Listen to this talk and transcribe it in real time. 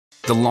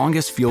The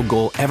longest field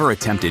goal ever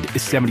attempted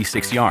is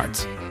 76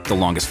 yards. The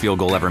longest field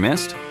goal ever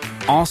missed?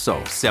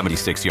 Also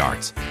 76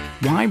 yards.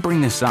 Why bring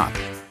this up?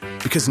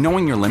 Because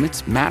knowing your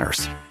limits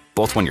matters,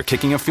 both when you're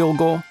kicking a field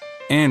goal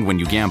and when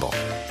you gamble.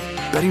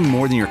 Betting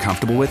more than you're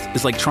comfortable with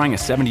is like trying a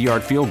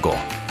 70-yard field goal.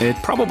 It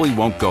probably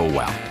won't go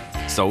well.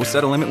 So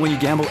set a limit when you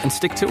gamble and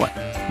stick to it.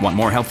 Want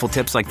more helpful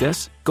tips like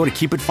this? Go to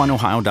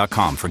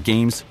keepitfunohio.com for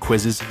games,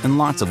 quizzes, and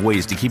lots of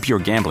ways to keep your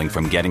gambling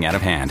from getting out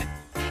of hand.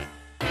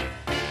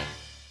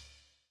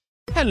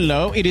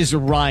 Hello, it is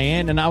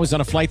Ryan, and I was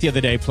on a flight the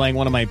other day playing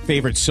one of my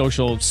favorite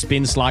social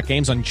spin slot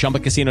games on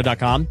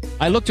ChumbaCasino.com.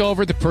 I looked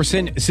over at the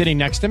person sitting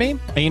next to me,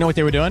 and you know what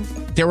they were doing?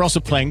 They were also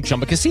playing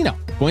Chumba Casino.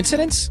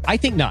 Coincidence? I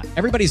think not.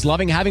 Everybody's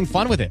loving having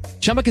fun with it.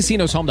 Chumba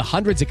Casino is home to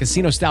hundreds of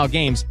casino-style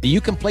games that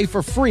you can play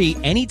for free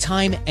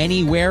anytime,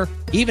 anywhere,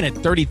 even at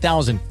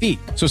 30,000 feet.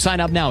 So sign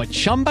up now at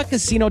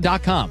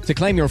ChumbaCasino.com to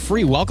claim your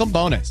free welcome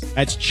bonus.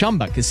 That's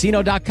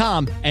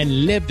ChumbaCasino.com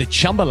and live the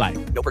Chumba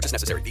life. No purchase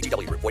necessary.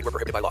 VGW. Void where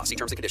prohibited by law. See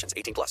terms and conditions.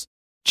 18+.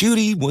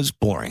 Judy was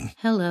boring.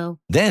 Hello.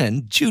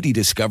 Then Judy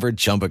discovered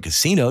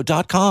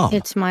ChumbaCasino.com.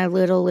 It's my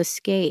little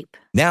escape.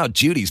 Now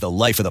Judy's the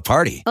life of the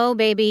party. Oh,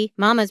 baby,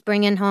 mama's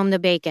bringing home the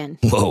bacon.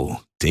 Whoa,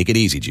 take it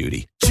easy,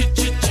 Judy.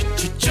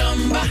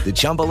 The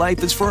Chumba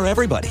life is for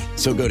everybody.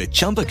 So go to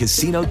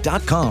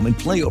ChumbaCasino.com and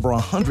play over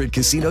 100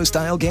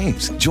 casino-style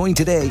games. Join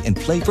today and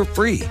play for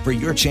free for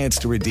your chance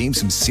to redeem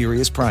some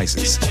serious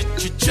prizes.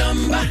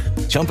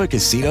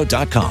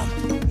 ChumbaCasino.com.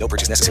 No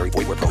purchase necessary.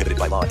 Void where prohibited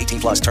by law.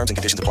 18+. Terms and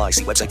conditions apply.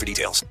 See website for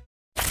details.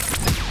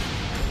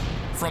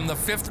 From the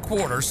Fifth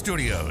Quarter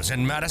Studios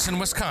in Madison,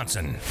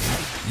 Wisconsin,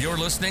 you're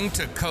listening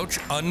to Coach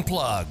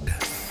Unplugged.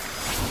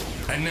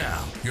 And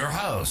now, your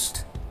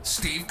host,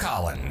 Steve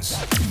Collins.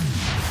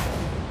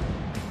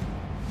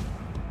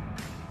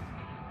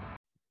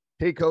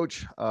 Hey,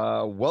 Coach.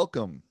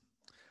 Welcome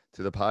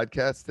to the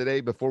podcast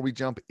today. Before we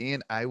jump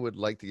in, I would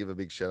like to give a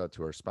big shout out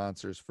to our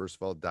sponsors. First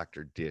of all,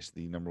 Dr. Dish,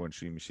 the number one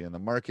shooting machine on the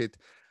market,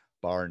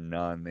 bar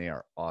none. They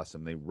are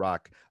awesome. They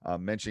rock.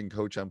 Mention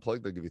Coach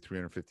Unplugged. They'll give you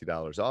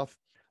 $350 off.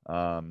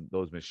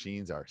 Those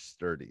machines are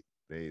sturdy.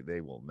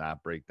 They will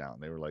not break down.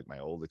 They were like my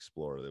old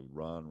Explorer. They would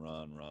run.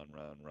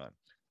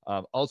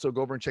 Also,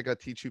 go over and check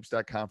out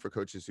teachhoops.com for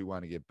coaches who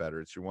want to get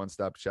better. It's your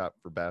one-stop shop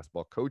for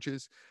basketball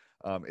coaches.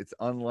 It's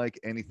unlike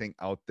anything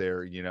out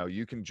there. You know,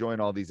 you can join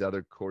all these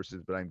other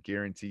courses, but I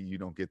guarantee you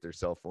don't get their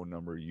cell phone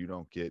number. You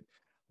don't get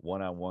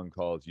one-on-one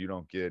calls. You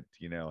don't get,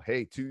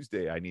 hey,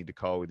 Tuesday, I need to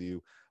call with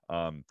you.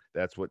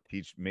 That's what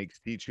makes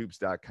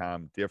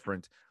teachhoops.com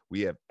different.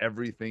 We have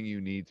everything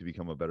you need to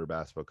become a better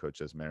basketball coach.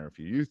 Doesn't matter if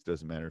you're youth,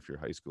 doesn't matter if you're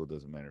high school,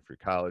 doesn't matter if you're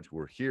college.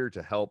 We're here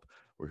to help.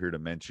 We're here to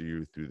mentor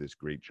you through this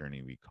great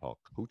journey we call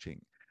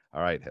coaching.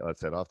 All right,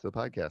 let's head off to the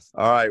podcast.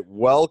 All right,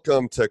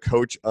 welcome to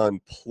Coach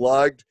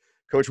Unplugged.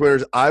 Coach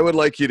Winters, I would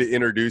like you to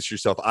introduce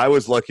yourself. I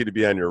was lucky to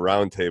be on your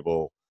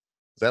roundtable.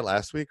 Was that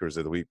last week or was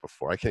it the week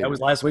before? I can't. That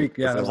was last week.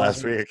 Yeah, that was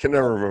last week. I can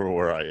never remember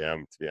where I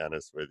am, to be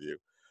honest with you.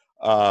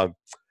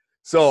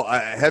 So I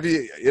have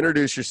you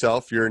introduce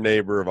yourself. You're a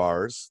neighbor of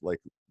ours,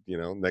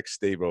 next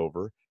stave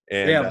over.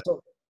 And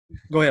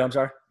go ahead. I'm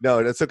sorry.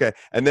 No, that's okay.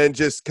 And then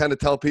just kind of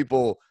tell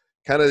people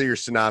kind of your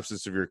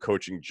synopsis of your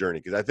coaching journey,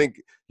 because I think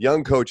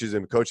young coaches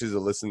and coaches that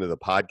listen to the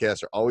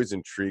podcast are always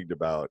intrigued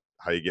about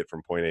how you get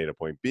from point A to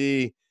point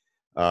B.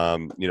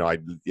 Yesterday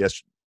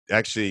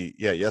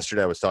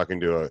I was talking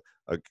to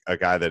a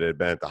guy that had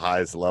been at the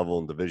highest level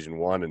in Division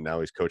I, and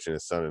now he's coaching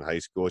his son in high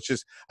school.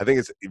 I think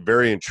it's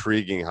very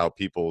intriguing how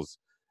people's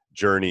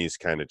journeys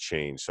kind of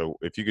change. So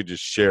if you could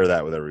just share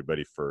that with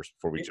everybody first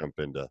before we jump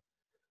into.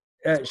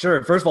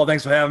 Sure. First of all,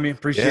 thanks for having me.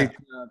 Appreciate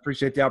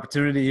the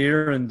opportunity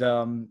here.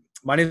 And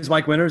my name is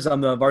Mike Winters.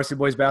 I'm the varsity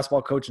boys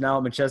basketball coach now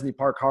at McChesney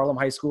Park Harlem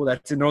High School.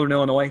 That's in Northern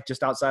Illinois,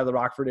 just outside of the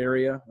Rockford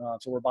area.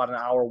 So we're about an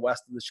hour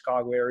west of the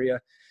Chicago area,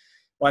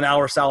 about an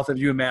hour south of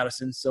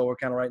Madison. So we're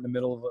kind of right in the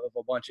middle of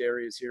a bunch of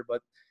areas here.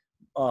 But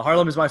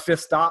Harlem is my fifth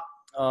stop.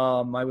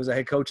 I was a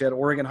head coach at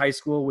Oregon High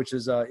School, which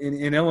is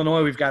in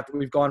Illinois.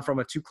 We've gone from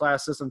a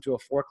 2-class system to a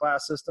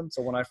 4-class system.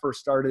 So when I first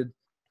started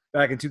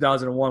back in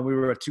 2001, we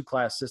were a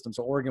 2-class system.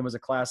 So Oregon was a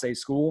Class A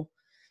school.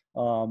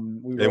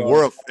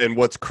 And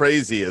what's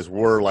crazy is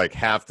we're like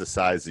half the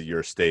size of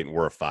your state, and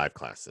we're a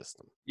 5-class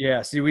system.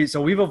 Yeah. See, we've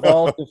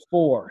evolved to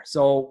 4.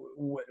 So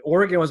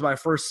Oregon was my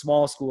first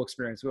small school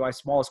experience. My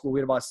small school, we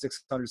had about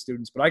 600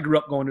 students, but I grew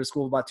up going to a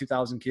school of about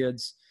 2,000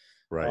 kids.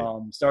 Right.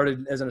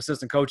 Started as an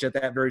assistant coach at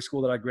that very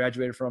school that I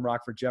graduated from,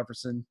 Rockford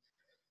Jefferson.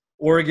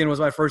 Oregon was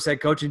my first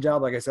head coaching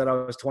job. Like I said, I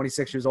was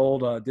 26 years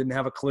old. Didn't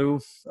have a clue.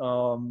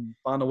 Found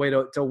a way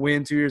to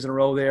win 2 years in a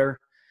row there.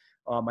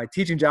 My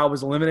teaching job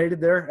was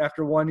eliminated there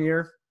after 1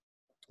 year.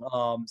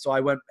 So I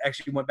went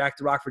back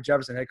to Rockford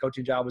Jefferson. Head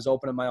coaching job was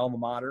open at my alma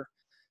mater.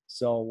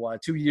 So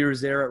 2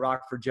 years there at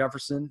Rockford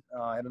Jefferson.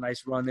 Had a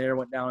nice run there.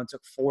 Went down and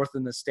took 4th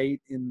in the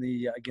state in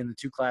the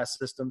 2-class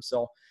system.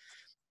 So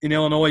in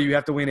Illinois, you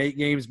have to win 8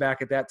 games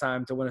back at that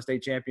time to win a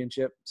state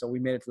championship. So we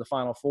made it to the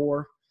Final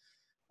Four.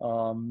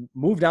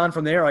 Moved on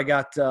from there. I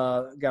got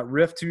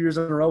RIF 2 years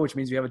in a row, which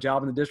means you have a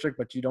job in the district,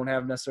 but you don't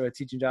have necessarily a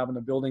teaching job in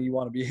the building you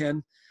want to be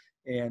in.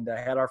 and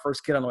had our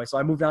first kid on the way. So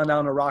I moved down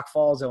to Rock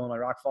Falls, Illinois.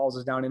 Rock Falls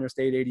is down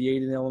Interstate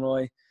 88 in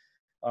Illinois.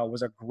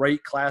 Was a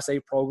great Class A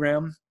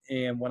program.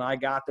 And when I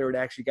got there, it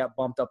actually got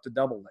bumped up to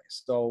AA.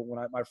 So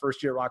when my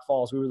first year at Rock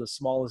Falls, we were the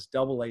smallest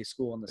AA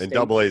school in the state.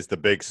 And AA is the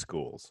big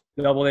schools.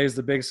 AA is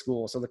the big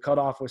school. So the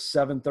cutoff was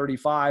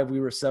 735. We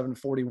were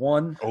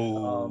 741.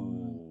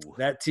 Oh.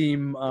 That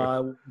team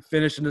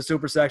finished in the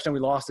super section. We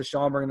lost to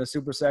Schaumburg in the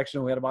super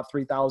section. We had about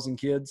 3,000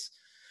 kids.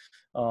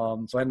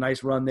 So I had a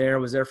nice run there.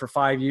 Was there for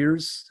 5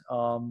 years.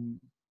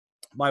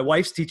 My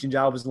wife's teaching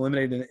job was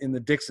eliminated in the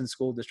Dixon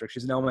School District.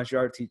 She's an elementary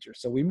art teacher.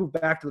 So we moved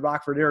back to the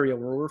Rockford area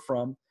where we're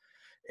from.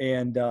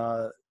 And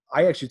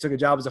I actually took a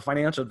job as a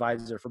financial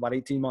advisor for about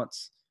 18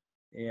 months.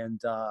 And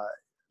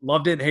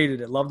loved it and hated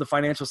it. Loved the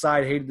financial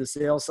side, hated the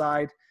sales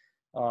side.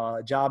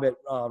 Job at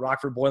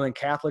Rockford Boylan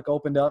Catholic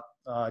opened up.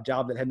 A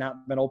job that had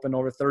not been open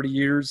over 30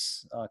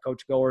 years.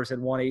 Coach Goers had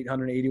won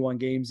 881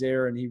 games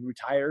there, and he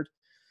retired.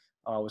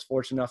 Was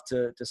fortunate enough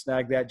to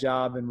snag that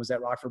job and was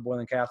at Rockford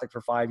Boylan Catholic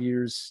for 5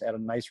 years. Had a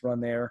nice run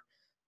there.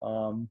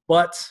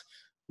 But,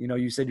 you know,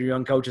 you said your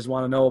young coaches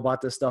want to know about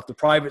this stuff. The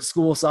private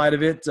school side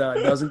of it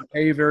doesn't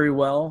pay very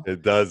well.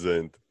 It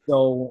doesn't.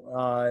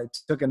 So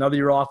took another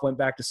year off, went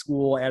back to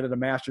school, added a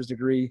master's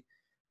degree.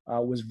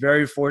 Was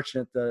very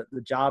fortunate. The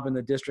job in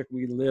the district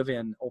we live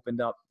in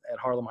opened up at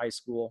Harlem High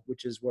School,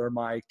 which is where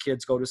my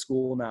kids go to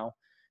school now.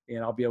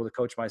 And I'll be able to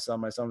coach my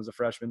son. My son was a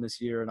freshman this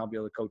year, and I'll be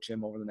able to coach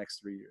him over the next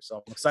 3 years. So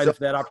I'm excited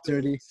for that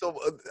opportunity. So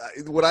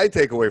what I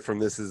take away from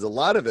this is a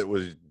lot of it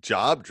was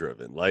job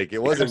driven. Like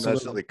it wasn't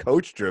necessarily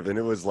coach driven.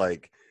 It was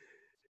like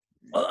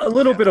a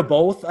little bit of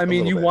both. I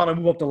mean, you want to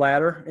move up the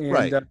ladder, and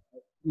right.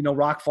 You know,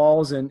 Rock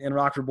Falls and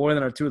Rockford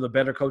Boylan are two of the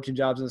better coaching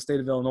jobs in the state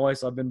of Illinois.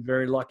 So I've been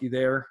very lucky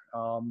there.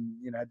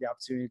 You know, I had the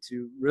opportunity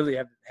to really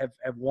have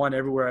won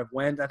everywhere I've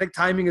went. I think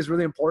timing is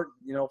really important,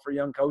 you know, for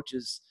young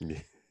coaches.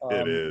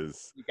 It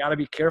is. You got to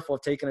be careful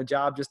of taking a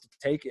job just to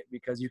take it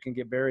because you can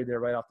get buried there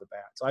right off the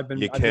bat. So I've been.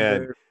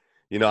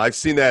 You know, I've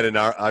seen that in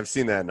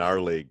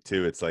our league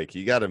too. It's like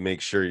you got to make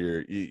sure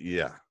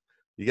you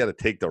got to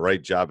take the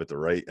right job at the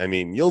right. I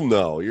mean, you'll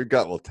know, your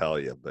gut will tell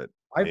you. But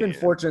I've been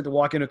fortunate to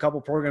walk into a couple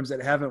programs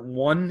that haven't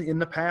won in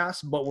the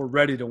past, but were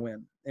ready to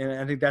win, and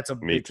I think that's a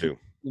me too.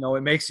 You know,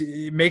 it makes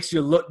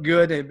you look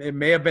good. It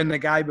may have been the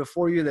guy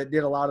before you that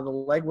did a lot of the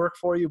legwork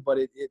for you, but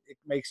it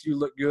makes you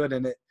look good,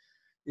 and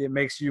it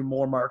makes you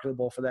more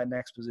marketable for that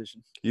next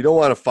position. You don't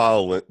want to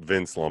follow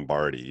Vince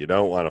Lombardi. You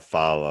don't want to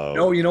follow.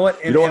 No, you know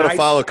what? You don't want to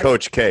follow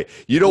Coach K.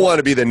 You don't want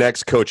to be the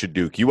next coach at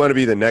Duke. You want to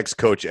be the next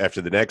coach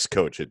after the next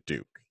coach at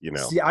Duke. You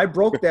know. See, I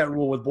broke that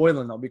rule with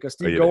Boylan though because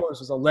Steve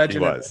Goers was a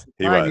legend. He was.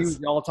 He was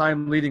the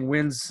all-time leading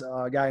wins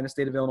guy in the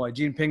state of Illinois.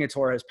 Gene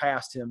Pingatore has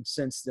passed him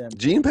since then.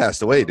 Gene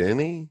passed away, didn't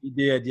he? He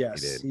did.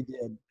 Yes, he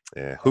did.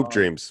 Yeah, Hoop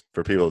Dreams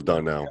for people who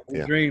don't know.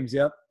 Hoop Dreams,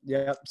 yep.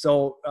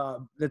 So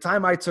the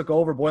time I took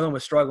over, Boylan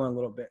was struggling a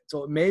little bit.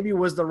 So it maybe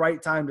was the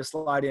right time to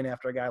slide in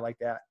after a guy like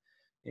that.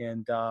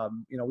 And,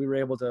 you know, we were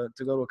able to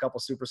go to a couple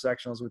super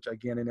sectionals, which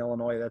again in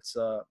Illinois, that's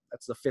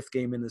the fifth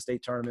game in the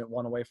state tournament,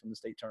 one away from the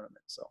state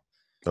tournament. So.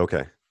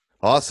 Okay.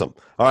 Awesome.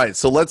 All right.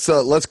 So let's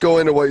go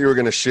into what you were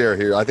going to share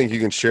here. I think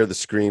you can share the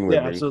screen with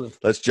me. Absolutely.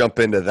 Let's jump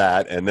into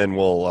that. And then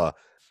we'll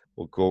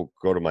go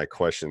to my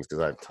questions because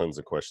I have tons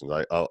of questions.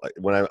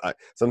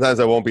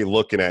 Sometimes I won't be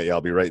looking at you. I'll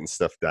be writing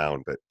stuff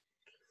down, but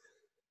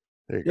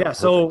there you go. Yeah.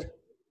 So,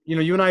 you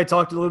know, you and I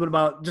talked a little bit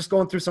about just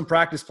going through some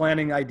practice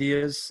planning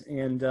ideas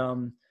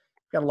and,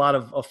 got a lot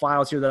of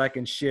files here that I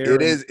can share.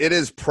 It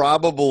is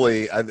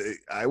probably,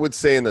 I would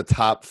say in the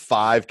top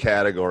 5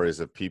 categories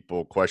of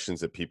questions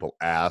that people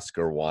ask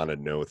or want to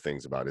know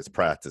things about is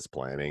practice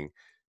planning,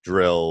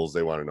 drills.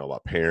 They want to know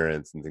about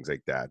parents and things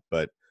like that.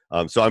 But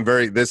so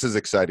this is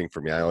exciting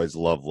for me. I always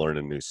love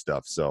learning new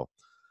stuff. So.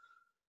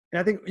 And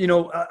I think, you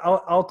know,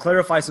 I'll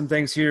clarify some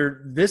things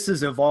here. This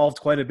has evolved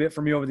quite a bit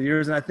for me over the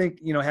years. And I think,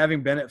 you know,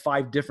 having been at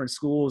 5 different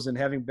schools and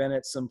having been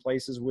at some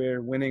places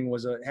where winning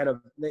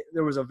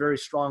there was a very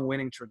strong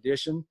winning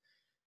tradition.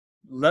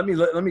 Let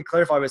me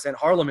clarify by saying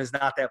Harlem is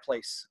not that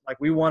place. Like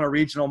we won a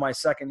regional my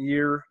second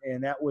year,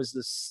 and that was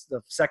the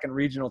second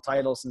regional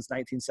title since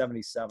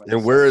 1977.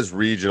 And where is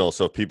regional?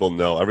 So people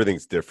know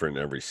everything's different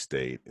in every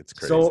state. It's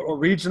crazy. So a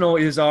regional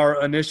is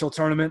our initial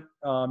tournament,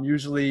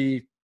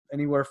 usually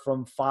anywhere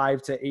from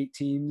 5 to 8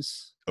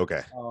 teams.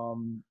 Okay.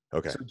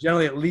 Okay. So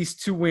generally at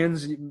least 2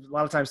 wins, a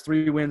lot of times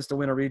 3 wins to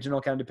win a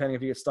regional, kind of depending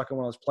if you get stuck in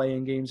one of those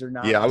playing games or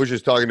not. Yeah, I was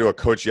just talking to a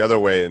coach the other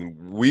way, and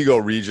we go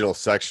regional,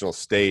 sectional,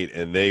 state,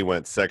 and they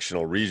went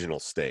sectional, regional,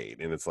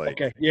 state. And it's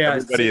like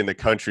everybody in the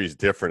country is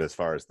different as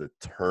far as the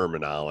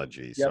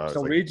terminology. Yeah,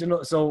 so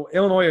regional. So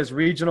Illinois is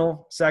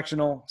regional,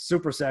 sectional,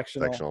 super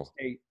sectional,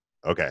 state.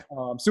 Okay.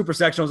 Super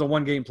sectional is a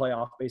 1-game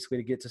playoff basically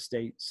to get to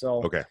state.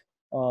 So okay.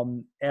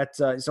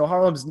 So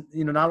Harlem's,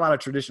 you know, not a lot of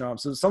tradition Harlem.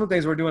 So some of the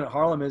things we're doing at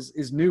Harlem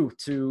is new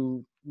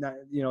to,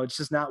 you know, it's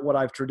just not what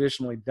I've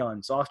traditionally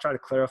done. So I'll try to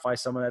clarify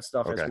some of that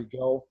stuff as we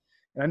go.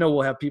 And I know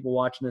we'll have people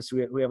watching this who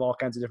have all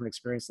kinds of different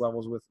experience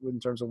levels with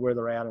in terms of where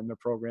they're at in their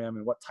program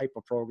and what type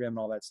of program and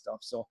all that stuff.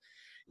 So,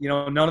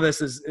 none of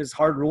this is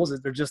hard rules.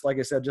 They're just, like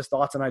I said, just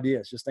thoughts and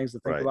ideas, just things to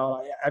think Right.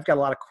 about. I've got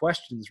a lot of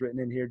questions written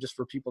in here just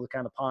for people to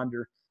kind of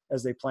ponder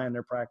as they plan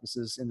their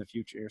practices in the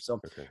future.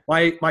 So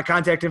my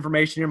contact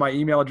information here, my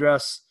email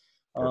address,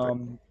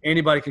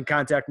 anybody can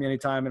contact me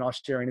anytime, and I'll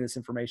share any of this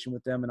information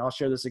with them. And I'll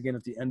share this again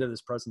at the end of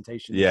this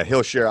presentation. Yeah,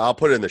 he'll share. I'll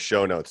put it in the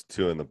show notes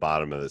too in the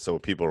bottom of it, so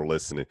people are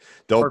listening.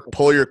 Don't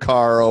pull your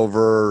car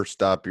over,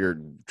 stop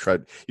your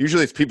tread.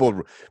 Usually it's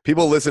people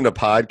listen to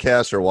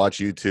podcasts or watch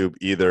YouTube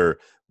either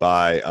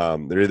by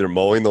they're either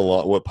mowing the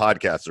lawn. What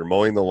podcasts? They're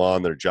mowing the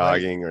lawn, they're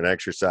jogging or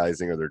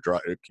exercising, or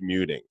they're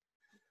commuting.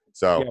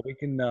 So yeah,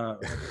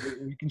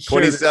 we can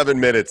 27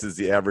 minutes is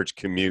the average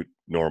commute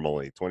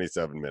normally.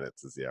 27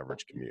 minutes is the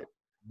average commute.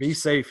 Be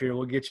safe here.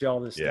 We'll get you all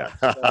this Yeah.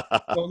 stuff.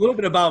 So a little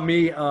bit about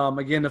me.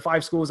 Again, the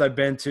 5 schools I've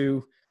been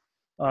to,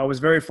 I was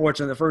very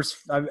fortunate.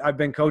 I've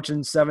been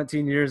coaching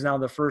 17 years now.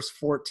 The first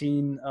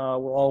 14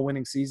 were all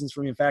winning seasons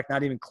for me. In fact,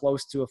 not even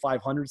close to a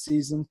 500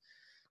 season.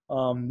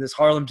 This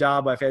Harlem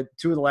job, I've had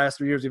 2 of the last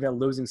 3 years. We've had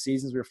losing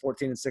seasons. We were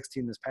 14 and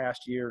 16 this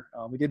past year.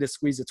 We did just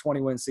squeeze a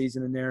 20-win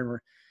season in there, and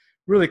we're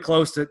really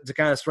close to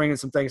kind of stringing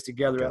some things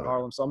together at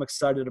Harlem. So I'm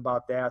excited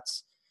about that.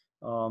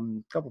 A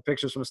couple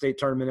pictures from a state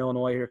tournament in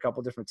Illinois here a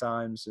couple different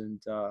times.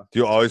 And do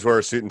you always wear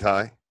a suit and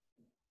tie?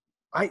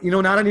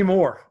 Not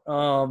anymore.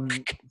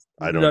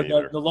 I don't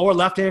either. The lower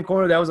left-hand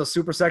corner, that was a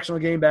super sectional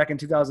game back in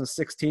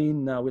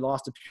 2016. We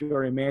lost to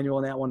Peoria Emmanuel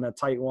in that one, a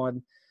tight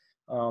one.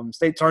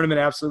 State tournament,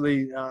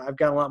 absolutely. I've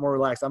gotten a lot more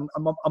relaxed. I'm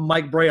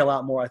Mike Bray a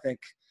lot more, I think.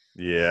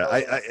 Yeah,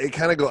 I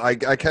kind of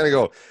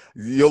go.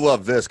 You'll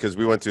love this because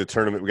we went to a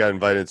tournament. We got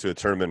invited to a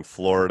tournament in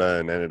Florida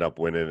and ended up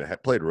winning.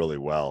 It played really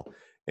well.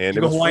 And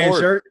it was Hawaiian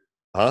shirt?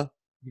 Huh?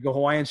 You go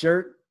Hawaiian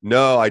shirt?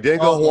 No, I didn't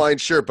go Hawaiian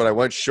shirt, but I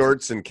went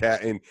shorts and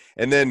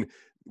then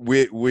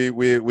we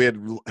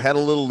had a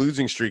little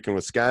losing streak in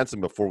Wisconsin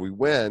before we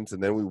went,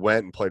 and then we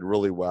went and played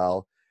really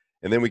well.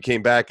 And then we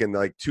came back, and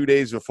like 2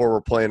 days before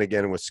we're playing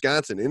again in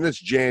Wisconsin, and it's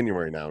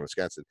January now in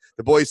Wisconsin.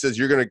 The boy says,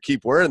 "You're going to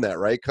keep wearing that,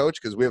 right, Coach?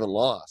 Because we haven't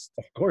lost."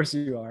 Of course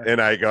you are. And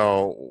I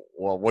go,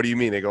 "Well, what do you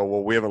mean?" They go,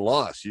 "Well, we haven't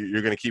lost.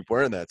 You're going to keep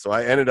wearing that." So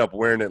I ended up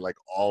wearing it like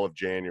all of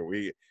January.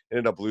 We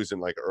ended up losing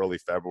like early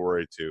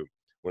February to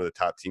one of the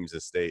top teams in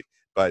the state.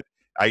 But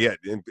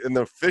and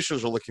the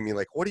officials are looking at me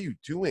like, "What are you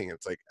doing?"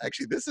 It's like,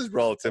 actually, this is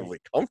relatively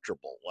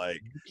comfortable. Like,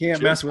 you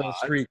can't mess with a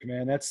streak,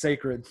 man. That's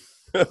sacred.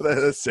 That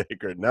is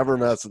sacred. Never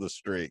mess with a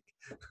streak.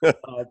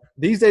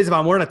 These days, if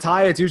I'm wearing a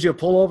tie, it's usually a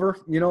pullover.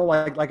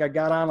 Like I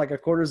got on like a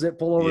quarter zip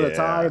pullover the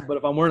tie. But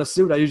if I'm wearing a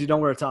suit, I usually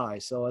don't wear a tie.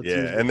 So it's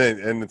and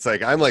it's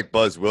like I'm like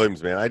Buzz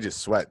Williams, man. I just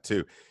sweat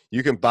too.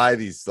 You can buy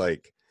these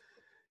things,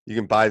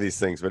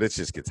 but it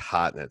just gets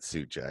hot in that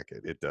suit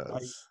jacket. It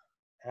does.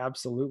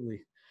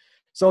 Absolutely.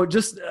 So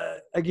just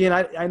again,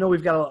 I know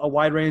we've got a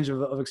wide range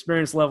of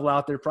experience level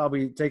out there,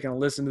 probably taking a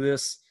listen to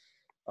this.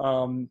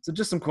 So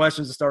just some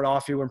questions to start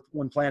off here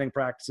when planning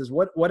practices.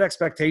 What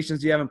expectations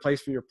do you have in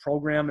place for your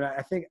program? And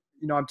I think,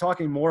 I'm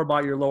talking more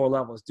about your lower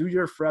levels. Do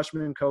your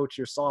freshman coach,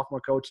 your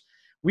sophomore coach,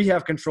 we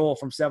have control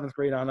from 7th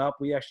grade on up.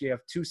 We actually have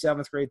 2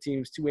 7th grade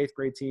teams, 2 8th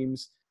grade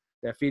teams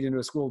that feed into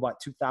a school of about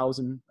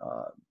 2,000.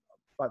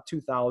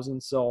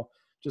 So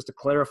just to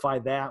clarify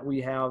that, we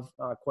have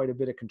quite a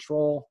bit of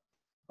control.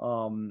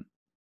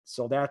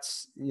 So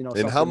that's,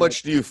 And how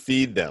much do you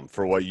feed them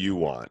for what you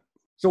want?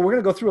 So we're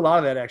going to go through a lot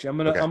of that, actually. I'm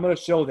going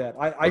to show that.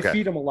 I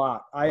feed them a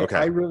lot.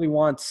 I really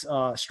want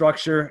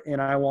structure,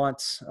 and I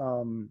want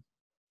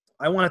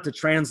it to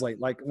translate.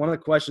 Like, one of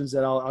the questions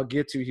that I'll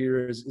get to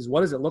here is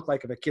what does it look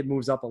like if a kid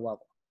moves up a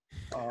level?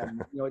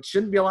 It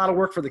shouldn't be a lot of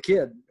work for the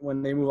kid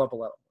when they move up a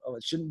level.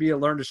 There shouldn't be a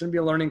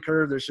learning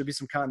curve. There should be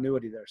some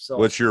continuity there. So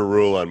what's your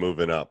rule on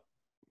moving up?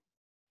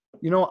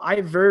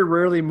 I very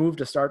rarely move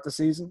to start the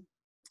season.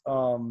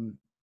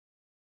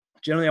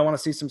 Generally, I want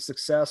to see some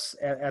success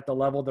at the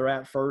level they're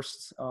at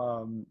first.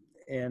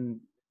 And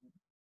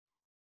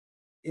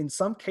in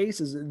some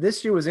cases,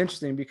 this year was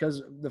interesting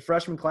because our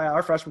freshman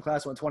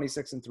class went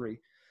 26-3.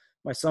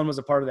 My son was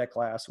a part of that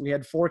class. We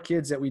had 4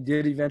 kids that we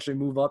did eventually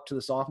move up to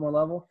the sophomore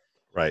level.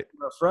 Right.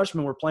 Our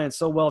freshmen were playing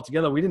so well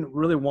together, we didn't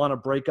really want to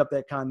break up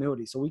that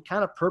continuity. So we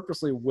kind of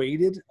purposely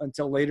waited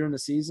until later in the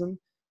season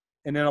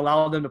and then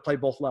allowed them to play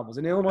both levels.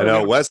 In Illinois, I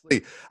know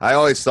Wesley. I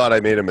always thought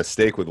I made a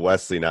mistake with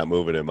Wesley not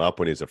moving him up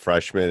when he's a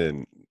freshman,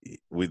 and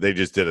they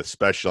just did a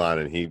special on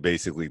it. And he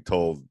basically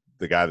told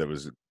the guy that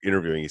was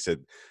interviewing, he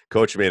said,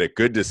 "Coach made a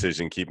good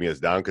decision keeping us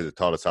down because it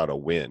taught us how to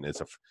win."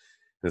 It's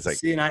like,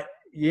 see, and I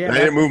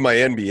didn't move my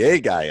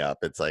NBA guy up.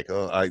 It's like,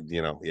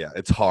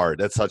 it's hard.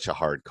 That's such a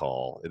hard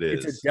call. It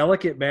is. It's a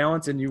delicate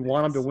balance, and you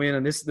want them to win.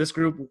 And this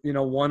group,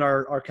 won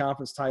our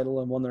conference title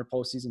and won their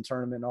postseason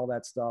tournament and all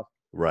that stuff.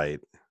 Right.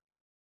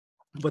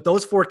 But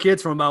those 4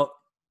 kids from about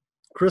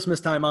Christmas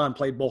time on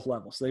played both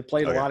levels. So they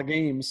played a lot of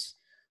games,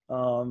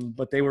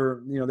 but they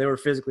were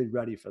physically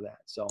ready for that.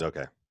 So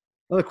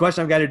another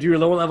question I've got: do your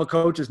lower level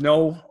coaches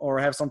know or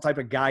have some type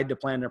of guide to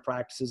plan their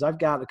practices? I've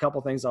got a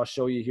couple things I'll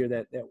show you here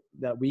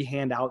that we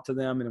hand out to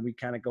them and we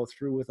kind of go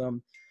through with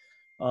them.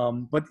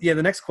 But the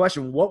next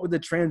question: what would the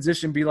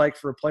transition be like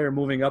for a player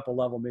moving up a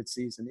level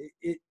midseason?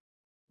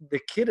 the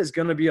kid is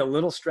going to be a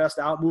little stressed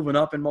out moving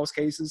up in most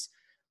cases.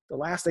 The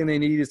last thing they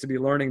need is to be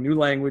learning new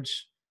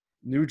language,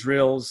 new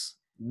drills,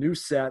 new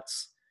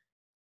sets.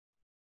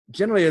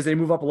 Generally, as they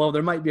move up a level,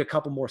 there might be a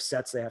couple more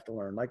sets they have to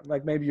learn.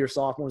 Like maybe your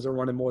sophomores are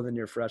running more than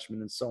your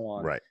freshmen and so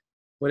on. Right.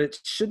 But it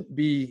shouldn't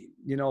be,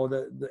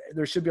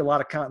 there should be a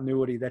lot of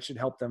continuity that should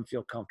help them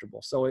feel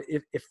comfortable. So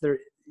if they're,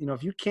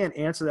 if you can't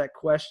answer that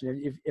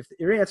question, if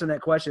you're answering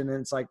that question and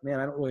it's like, man,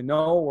 I don't really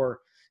know, or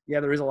yeah,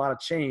 there is a lot of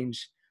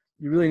change,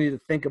 you really need to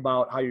think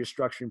about how you're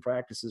structuring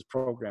practices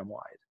program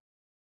wide.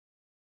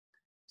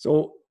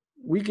 So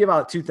we give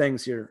out two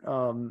things here.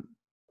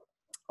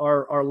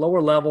 Our lower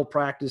level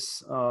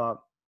practice, I'm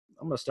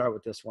going to start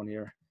with this one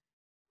here.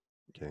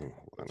 Okay.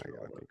 Well, I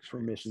gotta make sure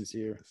permissions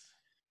here.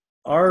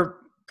 Our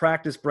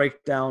practice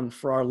breakdown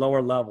for our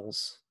lower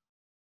levels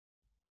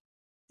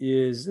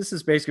this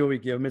is basically what we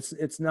give them.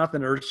 It's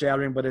nothing earth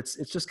shattering, but it's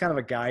just kind of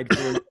a guide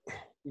for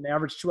an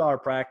average 2-hour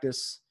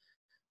practice.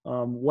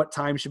 What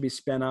time should be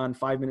spent on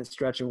 5-minute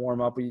stretch and warm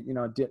up. We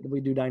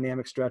do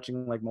dynamic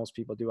stretching like most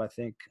people do. I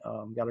think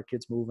got our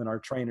kids moving. Our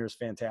trainer is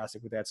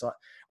fantastic with that. So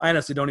I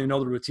honestly don't even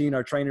know the routine.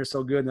 Our trainer is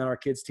so good, and then our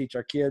kids teach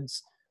our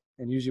kids.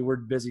 And usually we're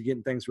busy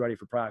getting things ready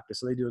for practice.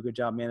 So they do a good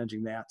job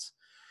managing that.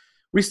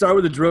 We start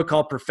with a drill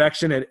called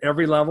Perfection at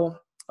every level.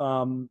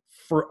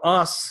 For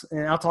us,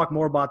 and I'll talk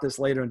more about this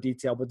later in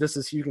detail, but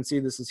you can see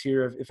this is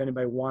here. If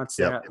anybody wants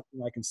that,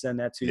 I can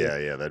send that to you.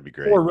 Yeah, that'd be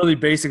great. 4 really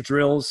basic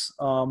drills.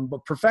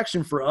 But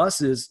perfection for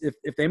us is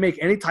if they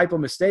make any type of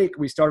mistake,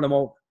 we start them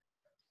over.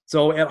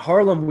 So at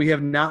Harlem, we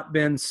have not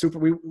been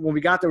when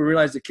we got there, we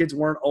realized the kids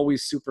weren't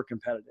always super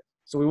competitive.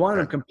 So we wanted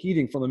them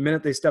competing from the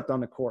minute they stepped on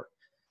the court.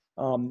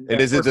 And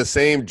is it the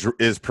same?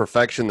 Is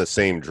perfection the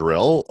same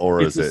drill,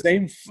 or is it?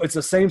 It's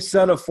the same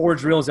set of 4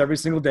 drills every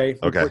single day.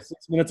 We put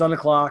 6 minutes on the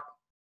clock.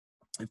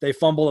 If they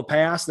fumble a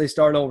pass, they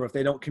start over. If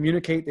they don't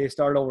communicate, they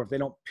start over. If they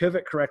don't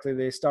pivot correctly,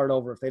 they start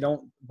over. If they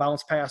don't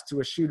bounce pass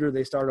to a shooter,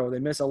 they start over. They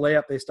miss a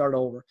layup, they start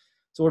over.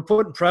 So we're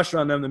putting pressure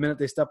on them the minute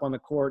they step on the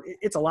court.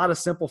 It's a lot of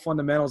simple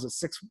fundamentals.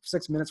 It's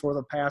 6 minutes worth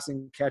of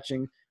passing,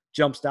 catching,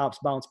 jump stops,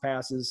 bounce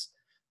passes.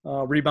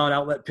 Rebound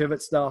outlet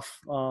pivot stuff.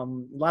 A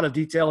lot of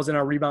details in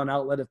our rebound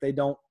outlet. If they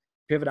don't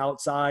pivot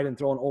outside and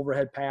throw an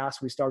overhead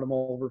pass, we start them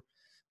over.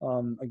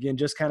 Again,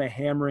 just kind of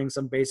hammering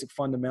some basic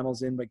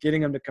fundamentals in, but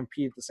getting them to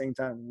compete at the same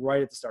time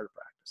right at the start of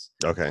practice.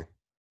 Okay.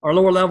 Our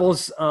lower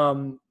levels,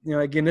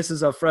 again, this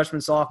is a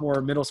freshman,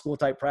 sophomore, middle school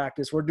type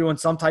practice. We're doing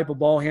some type of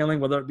ball handling,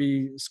 whether it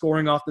be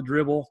scoring off the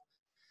dribble.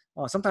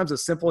 Sometimes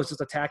it's simple. It's just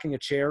attacking a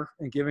chair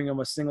and giving them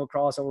a single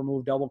crossover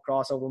move, double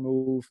crossover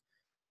move.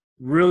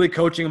 Really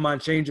coaching them on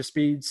change of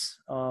speeds.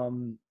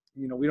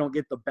 We don't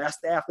get the best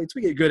athletes.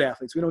 We get good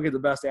athletes. We don't get the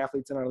best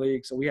athletes in our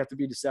league, so we have to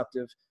be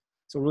deceptive.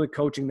 So really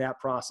coaching that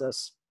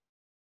process.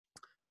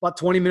 About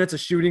 20 minutes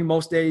of shooting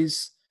most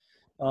days.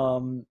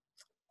 And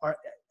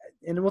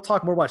we'll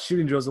talk more about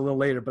shooting drills a little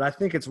later, but I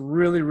think it's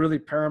really, really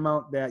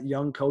paramount that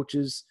young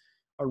coaches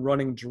are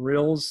running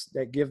drills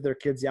that give their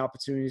kids the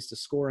opportunities to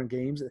score in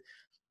games.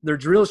 Their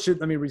drills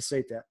let me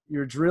restate that.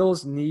 Your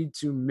drills need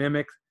to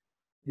mimic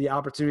the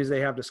opportunities they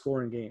have to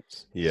score in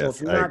games. Yes, so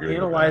if you're not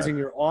analyzing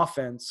your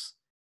offense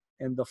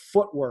and the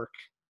footwork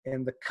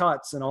and the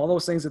cuts and all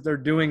those things that they're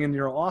doing in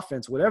your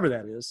offense, whatever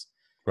that is,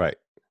 right?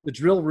 The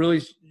drill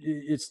really,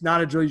 it's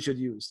not a drill you should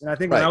use. And I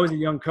think when I was a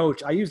young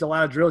coach, I used a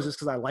lot of drills just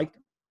because I liked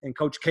them. And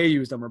Coach K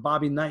used them, or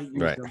Bobby Knight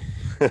used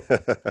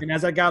them. And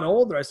as I got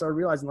older, I started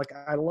realizing,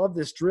 I love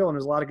this drill and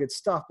there's a lot of good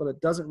stuff, but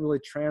it doesn't really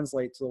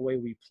translate to the way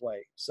we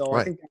play. So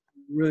I think that's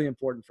really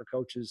important for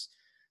coaches,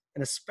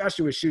 and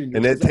especially with shooting.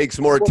 And it takes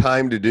more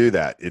time to do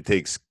that. It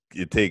takes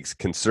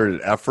concerted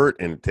effort,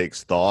 and it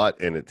takes thought,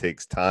 and it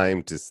takes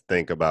time to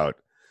think about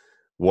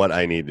what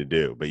I need to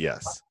do. But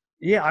yes.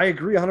 Yeah, I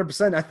agree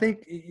 100%. I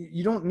think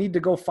you don't need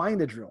to go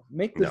find a drill.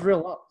 Make the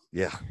drill up.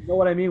 Yeah. You know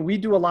what I mean? We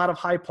do a lot of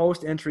high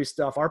post entry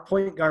stuff. Our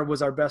point guard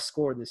was our best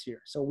scorer this year.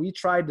 So we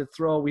tried to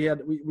throw,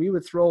 we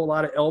would throw a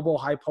lot of elbow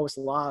high post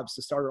lobs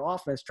to start our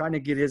offense, trying to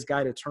get his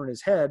guy to turn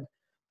his head.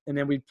 And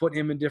then we'd put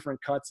him in different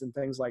cuts and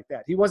things like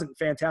that. He wasn't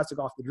fantastic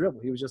off the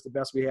dribble. He was just the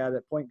best we had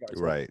at point guard.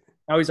 So right.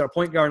 Now he's our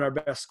point guard and our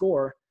best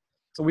scorer.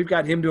 So we've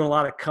got him doing a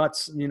lot of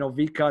cuts,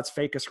 V cuts,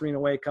 fake a screen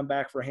away, come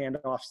back for a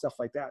handoff, stuff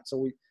like that.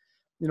 So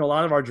a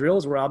lot of our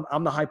drills where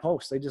I'm the high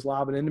post. They just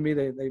lob it into me.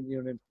 They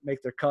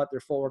make their cut,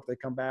 their footwork, they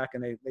come back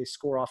and they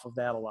score off of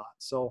that a lot.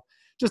 So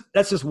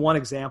that's just one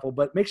example,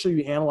 but make sure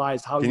you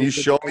analyze how. Can you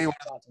show me one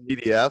of those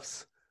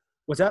PDFs?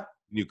 What's that?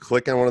 Can you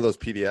click on one of those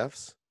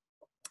PDFs?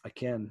 I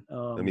can.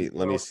 Let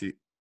me see.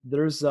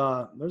 There's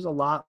a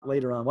lot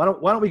later on. Why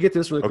don't we get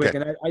this really quick?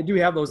 And I do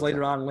have those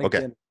later on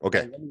LinkedIn.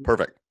 Okay.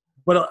 Perfect.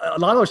 But a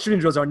lot of those shooting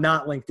drills are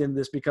not linked in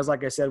this because,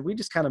 like I said, we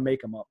just kind of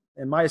make them up.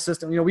 And my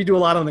assistant, we do a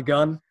lot on the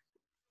gun.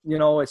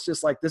 It's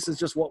just like, this is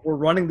just what we're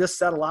running this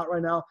set a lot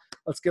right now.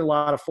 Let's get a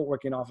lot of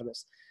footwork in off of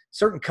this.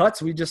 Certain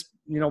cuts, we just,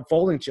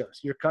 folding chairs.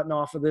 You're cutting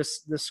off of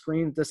this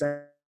screen, this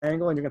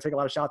angle, and you're going to take a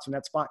lot of shots from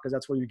that spot because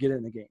that's where you get it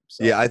in the game.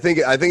 So, yeah, I think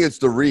it's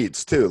the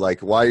reads too.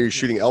 Like, why are you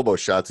shooting elbow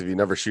shots if you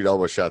never shoot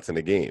elbow shots in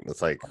a game?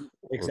 It's like,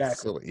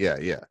 Exactly.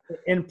 Yeah.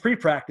 And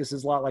pre-practice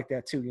is a lot like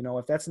that too. You know,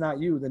 if that's not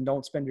you, then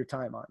don't spend your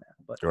time on that.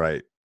 But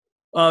Right.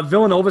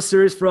 Villanova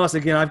series for us,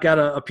 again, I've got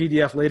a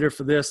PDF later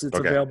for this. It's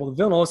Okay. available. The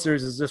Villanova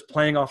series is just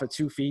playing off of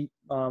 2 feet.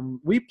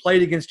 We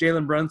played against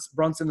Jalen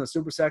Brunson in the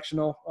Super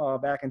Sectional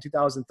back in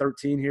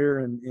 2013 here,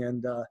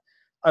 and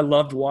I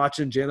loved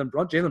watching Jalen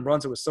Brunson. Jalen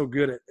Brunson was so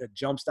good at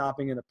jump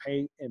stopping in the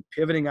paint and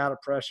pivoting out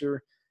of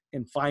pressure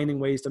and finding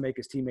ways to make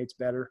his teammates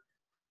better.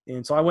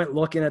 And so I went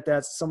looking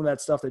at some of that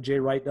stuff that Jay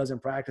Wright does in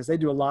practice. They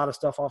do a lot of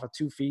stuff off of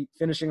 2 feet,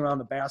 finishing around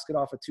the basket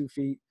off of 2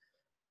 feet.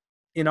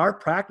 In our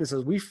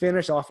practices, we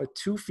finish off of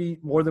 2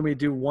 feet more than we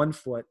do 1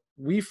 foot.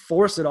 We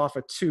force it off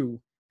of 2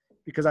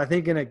 because I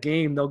think in a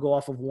game they'll go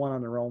off of 1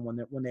 on their own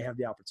when they have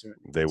the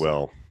opportunity. They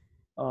will.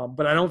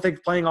 But I don't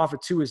think playing off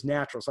of 2 is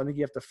natural, so I think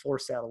you have to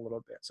force that a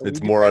little bit. So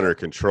it's more under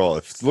control.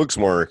 It looks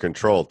more under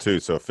control too.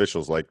 So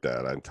officials like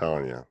that. I'm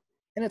telling you.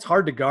 And it's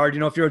hard to guard. You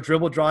know, if you're a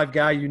dribble drive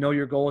guy, you know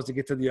your goal is to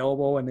get to the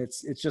elbow, and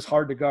it's just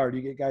hard to guard.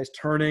 You get guys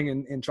turning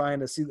and trying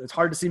to see. It's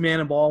hard to see man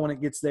and ball when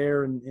it gets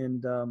there,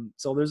 and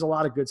so there's a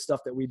lot of good stuff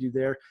that we do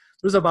there.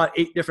 There's about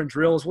 8 different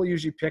drills. We'll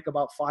usually pick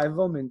about 5 of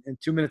them in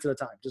 2 minutes at a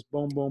time. Just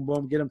boom, boom,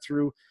 boom, get them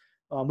through.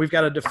 We've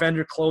got a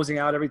defender closing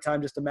out every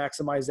time just to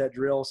maximize that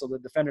drill. So the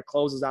defender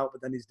closes out,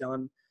 but then he's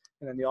done,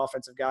 and then the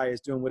offensive guy is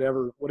doing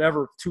whatever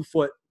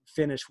 2-foot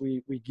finish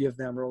we give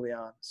them early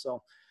on.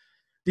 So.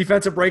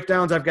 Defensive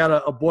breakdowns, I've got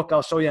a book.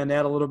 I'll show you on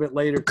that a little bit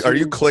later. Are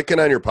you clicking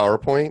on your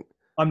PowerPoint?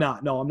 I'm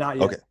not. No, I'm not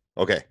yet.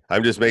 Okay.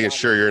 I'm just making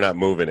sure you're not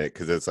moving it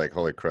because it's like,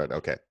 holy crud.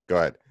 Okay, go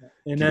ahead.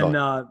 And then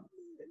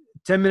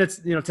 10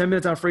 minutes, 10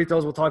 minutes on free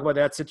throws. We'll talk about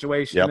that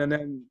situation. Yep. And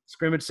then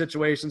scrimmage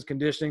situations,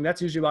 conditioning.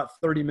 That's usually about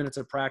 30 minutes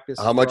of practice.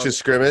 How much is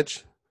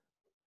scrimmage?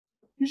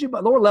 Usually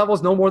about lower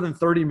levels, no more than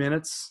 30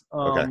 minutes.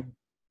 Okay.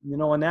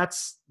 And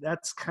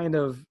that's kind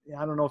of,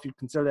 I don't know if you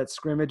consider that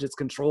scrimmage. It's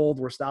controlled.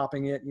 We're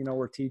stopping it.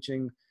 We're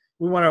teaching.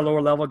 We want our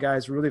lower level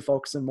guys really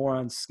focusing more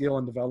on skill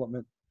and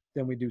development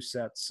than we do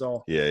sets.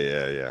 So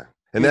yeah.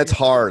 And that's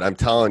hard. I'm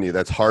telling you,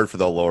 that's hard for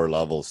the lower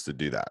levels to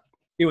do that.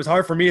 It was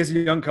hard for me as a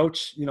young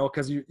coach,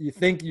 because you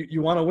think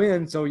you want to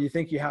win. So you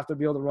think you have to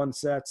be able to run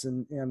sets.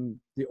 And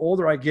the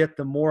older I get,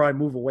 the more I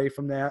move away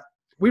from that.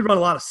 We run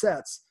a lot of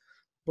sets,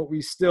 but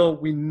we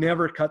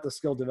never cut the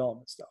skill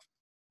development stuff.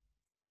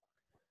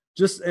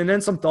 And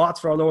then some thoughts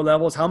for our lower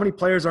levels. How many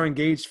players are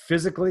engaged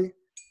physically?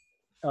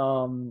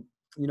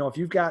 If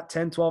you've got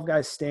 10, 12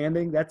 guys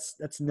standing,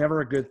 that's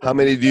never a good thing. How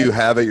many do you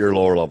have at your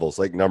lower levels,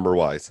 like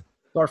number-wise?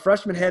 So our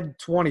freshmen had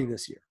 20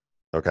 this year.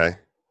 Okay.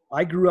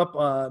 I grew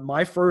up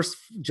my first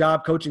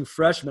job coaching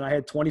freshmen, I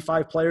had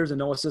 25 players and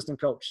no assistant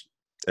coach.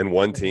 And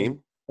one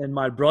team? And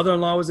my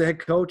brother-in-law was the head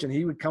coach, and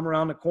he would come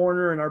around the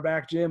corner in our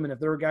back gym, and if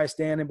there were guys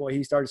standing, boy,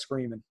 he started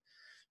screaming.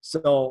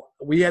 So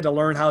I had to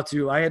learn how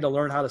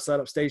to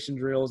set up station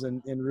drills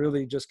and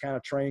really just kind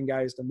of train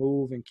guys to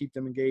move and keep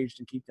them engaged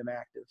and keep them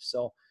active.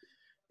 So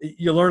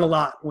you learn a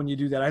lot when you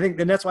do that. I think,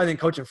 and that's why I think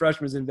coaching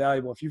freshmen is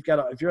invaluable. If you're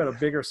at a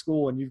bigger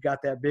school and you've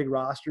got that big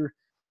roster,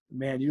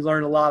 man, you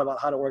learn a lot about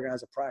how to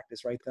organize a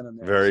practice right then and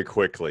there. Very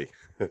quickly.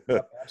 Yep,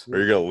 or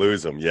you're going to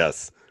lose them.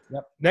 Yes.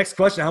 Yep. Next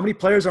question. How many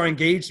players are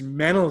engaged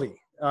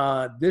mentally?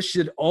 This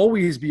should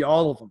always be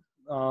all of them.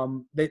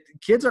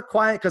 Kids are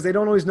quiet because they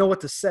don't always know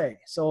what to say.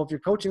 So if you're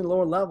coaching at a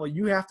lower level,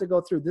 you have to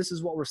go through, this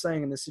is what we're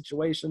saying in this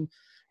situation.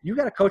 You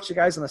got to coach the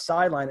guys on the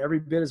sideline every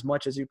bit as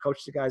much as you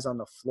coach the guys on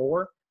the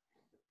floor.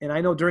 And I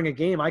know during a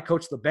game, I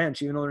coach the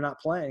bench, even though they're not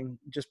playing,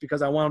 just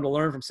because I want them to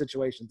learn from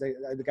situations.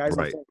 The guys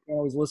right. can't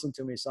always listen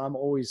to me, so I'm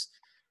always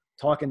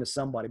talking to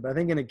somebody. But I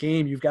think in a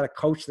game, you've got to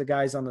coach the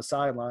guys on the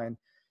sideline,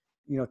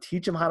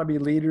 teach them how to be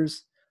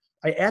leaders.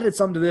 I added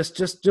something to this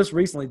just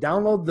recently.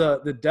 Download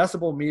the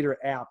Decibel Meter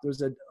app.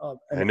 There's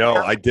I know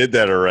app. I did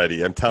that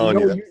already. I'm telling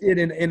you. You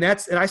did, and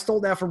I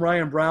stole that from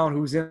Ryan Brown,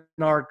 who's in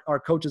our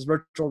coaches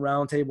virtual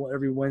roundtable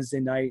every Wednesday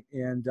night.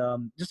 And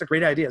just a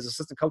great idea. As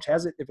assistant coach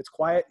has it. If it's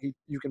quiet,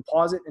 you can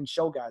pause it and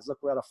show guys. Look,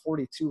 we're at a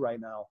 42 right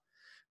now,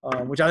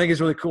 which I think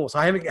is really cool. So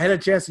I haven't had a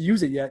chance to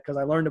use it yet because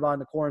I learned about it in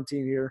the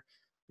quarantine here,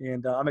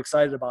 and I'm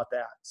excited about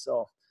that.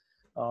 So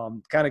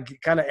kind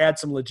of add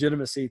some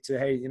legitimacy to,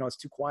 hey, it's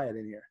too quiet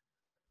in here.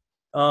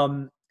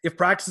 If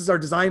practices are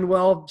designed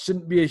well,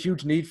 shouldn't be a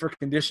huge need for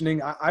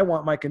conditioning. I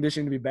want my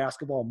conditioning to be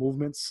basketball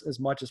movements as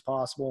much as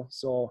possible.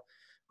 So,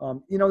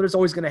 there's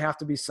always going to have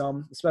to be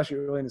some, especially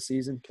early in the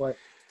season. But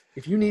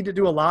if you need to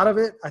do a lot of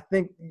it, I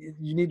think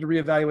you need to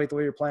reevaluate the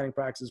way you're planning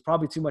practices.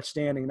 Probably too much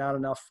standing, not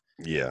enough.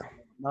 Yeah.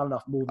 Not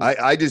enough movement.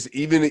 I just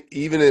even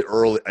at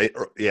early,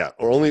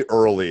 only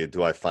early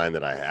do I find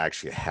that I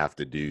actually have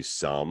to do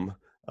some.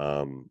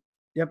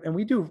 Yep, and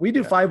we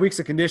do 5 weeks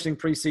of conditioning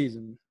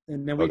preseason,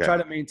 and then we try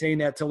to maintain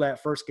that till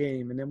that first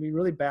game, and then we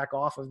really back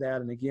off of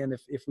that. And again,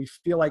 if we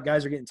feel like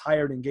guys are getting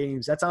tired in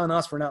games, that's on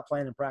us for not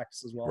playing in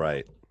practice as well.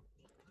 Right.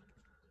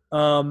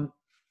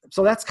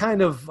 So that's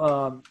kind of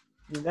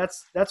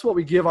that's what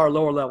we give our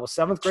lower level.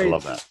 7th grade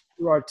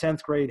through our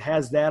 10th grade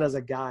has that as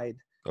a guide.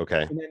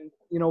 Okay. And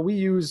then we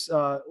use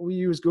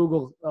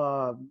Google.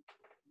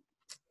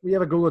 We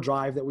have a Google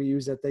Drive that we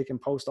use that they can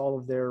post all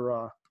of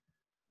their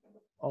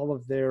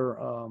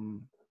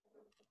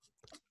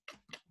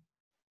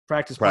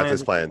practice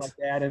plans like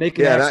that, and they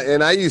can. Yeah,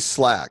 and I use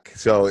Slack.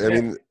 So I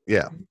mean,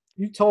 yeah.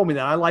 You told me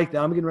that. I like that.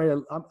 I'm getting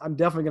ready. I'm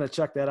definitely going to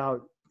check that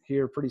out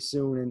here pretty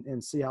soon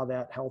and see how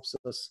that helps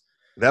us.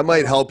 That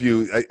might help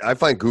you. I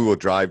find Google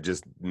Drive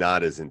just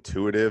not as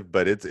intuitive,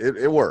 but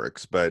it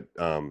works. But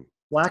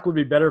Slack would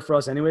be better for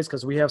us anyways,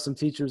 because we have some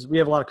teachers. We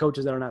have a lot of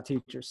coaches that are not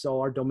teachers, so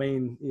our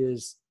domain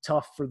is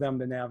tough for them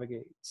to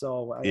navigate.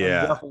 So I'm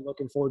definitely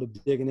looking forward to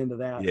digging into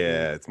that.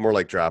 Yeah, it's more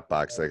like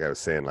Dropbox, like I was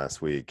saying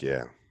last week.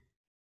 Yeah.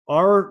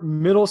 Our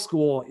middle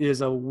school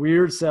is a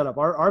weird setup.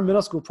 Our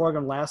middle school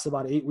program lasts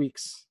about 8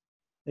 weeks.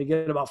 They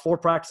get about 4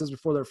 practices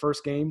before their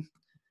first game.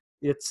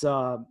 It's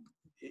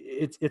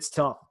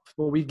tough,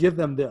 but we give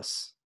them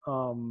this.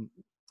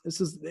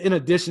 This is in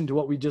addition to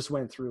what we just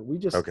went through. We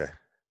just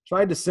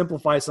tried to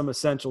simplify some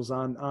essentials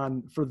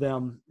on for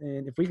them,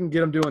 and if we can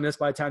get them doing this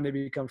by the time they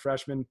become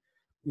freshmen,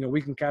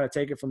 we can kind of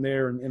take it from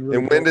there. And really.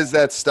 And when does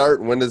that start?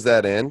 And when does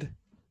that end?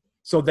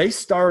 So they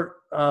start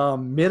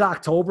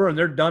mid-October and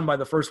they're done by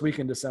the first week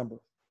in December.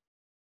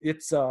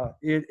 It's a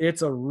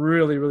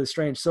really, really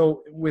strange.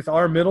 So with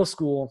our middle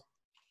school,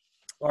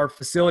 our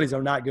facilities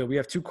are not good. We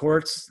have 2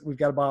 courts. We've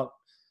got about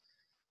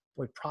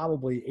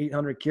probably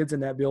 800 kids in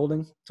that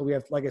building. So we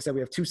have, like I said, we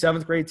have 2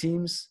 7th grade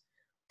teams,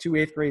 2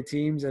 8th grade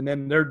teams, and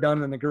then they're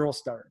done and the girls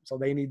start. So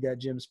they need that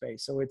gym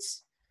space. So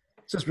it's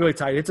just really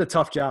tight. It's a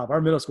tough job.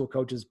 Our middle school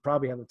coaches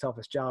probably have the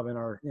toughest job in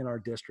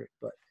our district.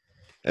 But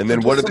and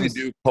then what do they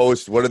do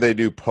post? What do they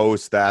do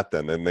post that?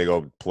 Then they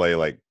go play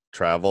like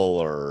travel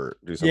or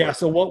do something. Yeah.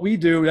 So what we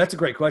do, that's a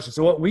great question.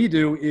 So what we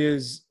do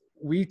is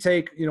we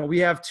take, we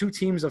have 2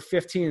 teams of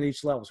 15 at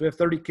each level. So we have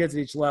 30 kids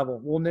at each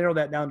level. We'll narrow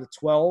that down to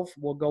 12.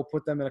 We'll go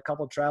put them in a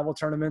couple of travel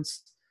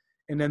tournaments.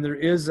 And then there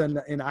is an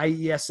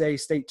IESA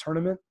state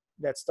tournament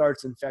that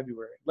starts in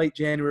February, late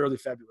January, early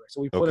February.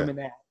 So we put them in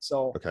that.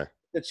 So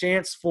the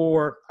chance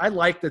I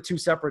like the 2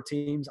 separate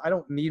teams. I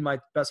don't need my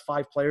best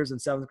 5 players in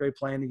 7th grade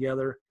playing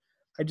together.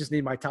 I just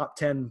need my top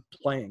 10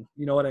 playing.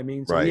 You know what I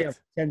mean? So we have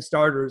 10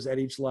 starters at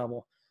each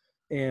level.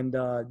 And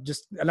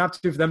just an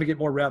opportunity for them to get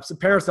more reps. The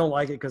parents don't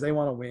like it because they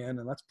want to win,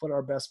 and let's put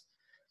our best.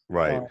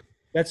 Right.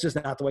 That's just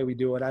not the way we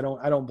do it. I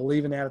don't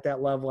believe in that at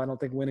that level. I don't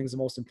think winning is the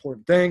most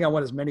important thing. I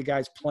want as many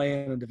guys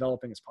playing and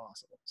developing as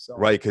possible. So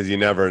because you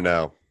never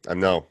know. I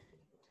know.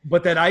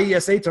 But that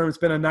IESA tournament's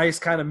been a nice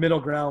kind of middle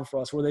ground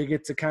for us, where they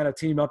get to kind of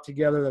team up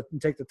together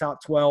and take the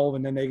top 12,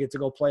 and then they get to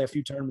go play a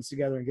few tournaments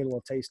together and get a little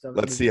taste of it.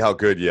 Let's see how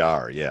good you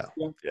are. Yeah.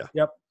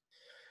 Yep.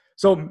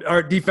 So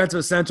our defensive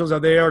essentials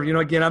are there.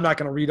 Again, I'm not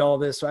going to read all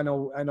this. So I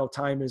know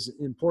time is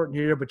important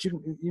here, but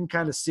you can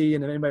kind of see,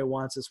 and if anybody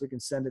wants this, we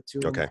can send it to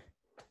them. Okay.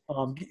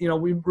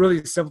 We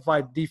really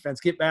simplified defense.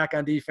 Get back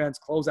on defense,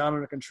 close out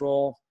under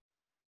control,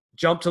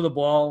 jump to the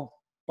ball,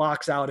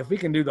 box out. If we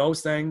can do those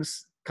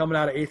things coming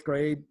out of 8th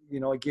grade,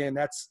 again,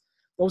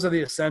 those are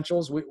the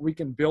essentials. We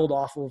can build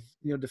off of,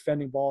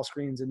 defending ball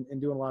screens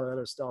and doing a lot of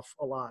other stuff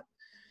a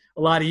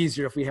lot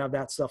easier if we have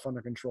that stuff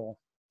under control.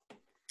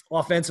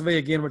 Offensively,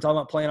 again, we're talking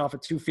about playing off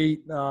of 2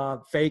 feet,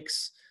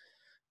 fakes.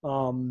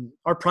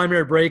 Our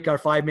primary break, our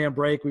 5-man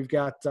break, we've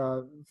got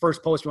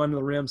first post run to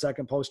the rim,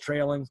 second post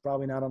trailing,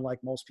 probably not unlike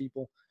most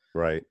people.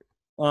 Right.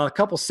 A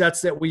couple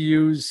sets that we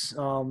use,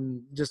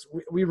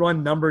 we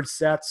run numbered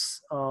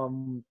sets.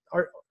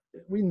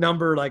 We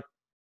number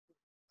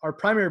our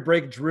primary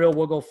break drill,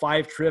 we'll go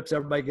 5 trips,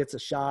 everybody gets a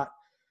shot.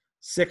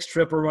 6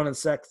 trip, we're running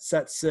set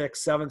 6,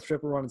 7th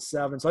trip, we're running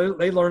 7. So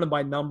they learn them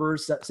by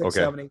numbers, set 6,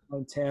 7, 8,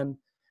 9, 10.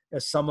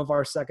 As some of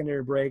our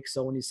secondary breaks.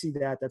 So when you see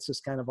that, that's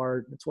just kind of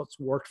it's what's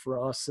worked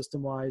for us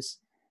system-wise.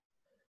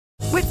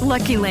 With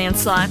Lucky Land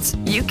Slots,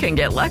 you can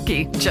get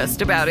lucky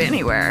just about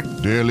anywhere.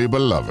 Dearly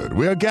beloved,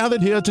 we are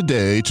gathered here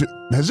today to...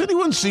 Has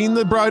anyone seen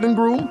the bride and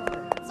groom?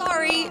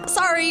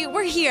 Sorry,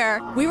 we're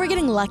here. We were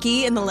getting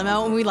lucky in the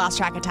limo and we lost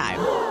track of time.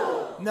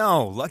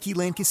 No, Lucky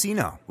Land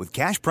Casino, with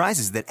cash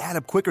prizes that add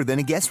up quicker than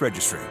a guest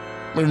registry.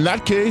 In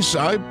that case,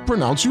 I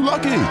pronounce you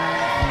lucky.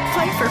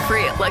 Play for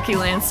free at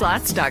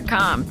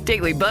LuckyLandSlots.com.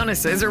 Daily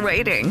bonuses are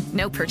waiting.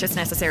 No purchase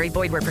necessary.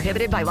 Void where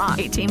prohibited by law.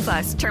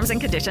 18+. Terms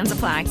and conditions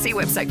apply. See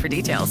website for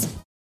details.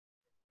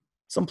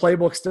 Some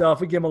playbook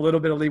stuff. We give them a little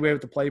bit of leeway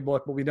with the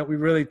playbook, but we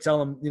really tell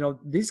them,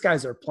 these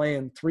guys are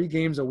playing 3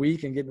 games a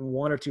week and getting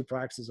 1 or 2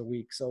 practices a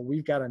week. So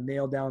we've got to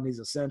nail down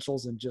these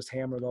essentials and just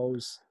hammer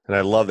those. And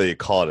I love that you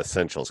call it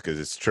essentials because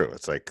it's true.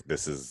 It's like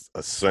this is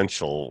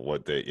essential.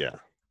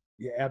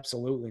 Yeah,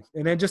 absolutely.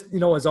 And then just,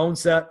 a zone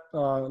set,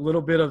 a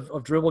little bit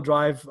of dribble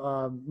drive,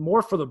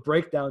 more for the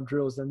breakdown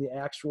drills than the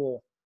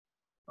actual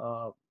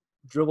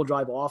dribble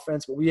drive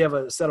offense. But we have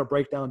a set of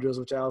breakdown drills,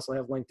 which I also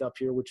have linked up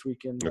here, which we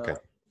can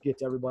get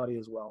to everybody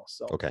as well.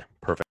 So okay,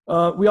 perfect.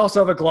 We also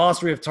have a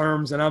glossary of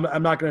terms, and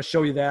I'm not going to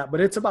show you that, but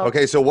it's about.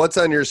 Okay, so what's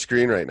on your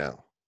screen right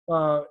now?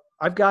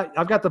 I've got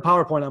the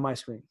PowerPoint on my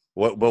screen.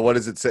 What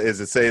does it say? Does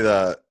it say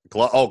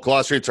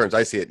glossary terms?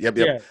 I see it. Yep.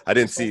 Yeah. I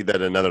didn't see that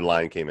another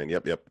line came in.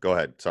 Yep. Go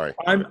ahead. Sorry.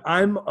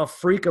 I'm a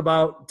freak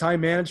about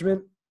time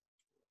management.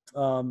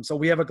 So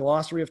we have a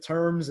glossary of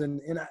terms,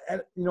 and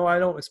I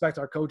don't expect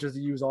our coaches to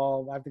use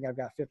all. I think I've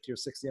got 50 or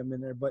 60 of them in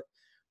there, but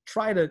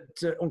try to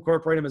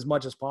incorporate them as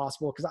much as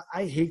possible, because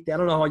I hate that. I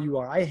don't know how you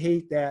are. I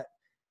hate that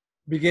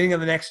beginning of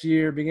the next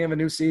year, beginning of a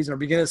new season, or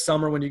beginning of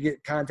summer when you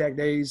get contact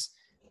days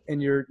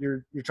and you're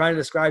trying to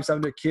describe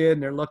something to a kid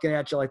and they're looking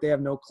at you like they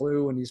have no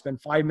clue, and you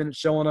spend 5 minutes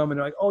showing them and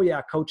they're like, oh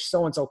yeah, coach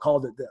so-and-so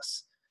called it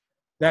this.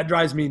 That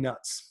drives me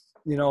nuts.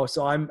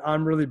 So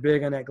I'm really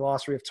big on that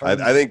glossary of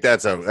terms. I think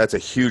that's a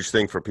huge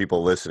thing for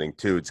people listening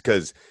too. It's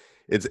because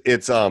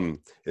it's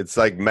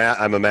like math.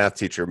 I'm a math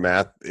teacher.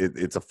 Math,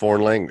 it's a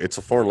foreign language. It's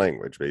a foreign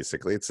language,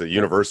 basically. It's a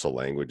universal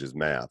language is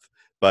math.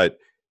 But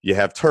you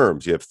have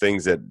terms. You have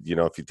things that,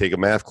 if you take a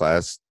math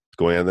class,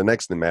 going on the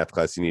next math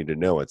class, you need to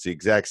know. It's the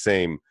exact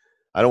same.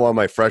 I don't want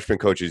my freshman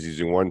coaches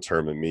using one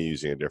term and me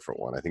using a different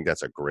one. I think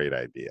that's a great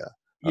idea.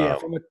 Yeah,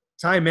 from a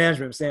time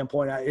management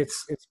standpoint,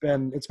 it's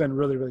been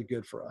really, really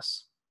good for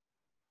us.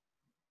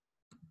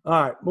 All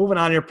right, moving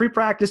on here.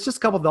 Pre-practice, just a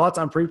couple thoughts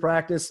on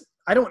pre-practice.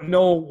 I don't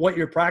know what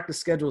your practice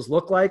schedules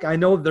look like. I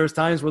know there's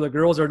times where the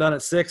girls are done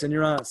at 6 and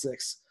you're on at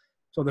 6.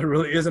 So there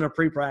really isn't a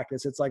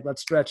pre-practice. It's like,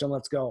 let's stretch and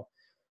let's go.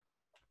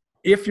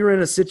 If you're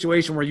in a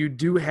situation where you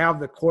do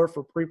have the court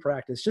for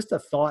pre-practice, just a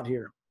thought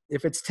here.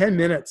 If it's 10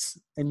 minutes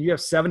and you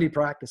have 70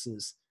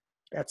 practices,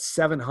 that's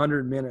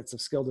 700 minutes of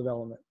skill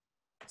development.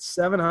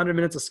 700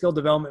 minutes of skill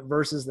development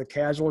versus the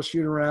casual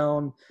shoot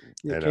around,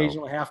 the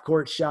occasional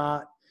half-court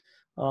shot.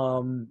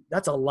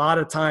 That's a lot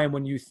of time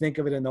when you think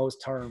of it in those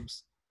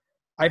terms.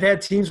 I've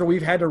had teams where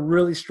we've had to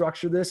really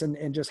structure this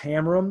and just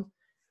hammer them,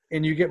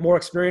 and you get more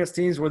experienced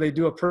teams where they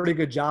do a pretty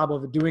good job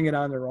of doing it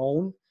on their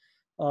own,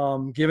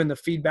 given the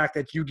feedback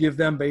that you give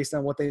them based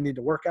on what they need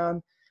to work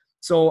on.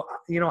 So,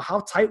 how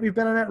tight we've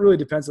been on that really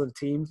depends on the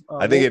team.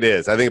 I think it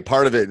is. I think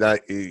part of it,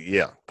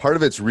 part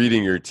of it's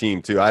reading your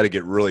team too. I had to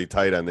get really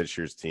tight on this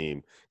year's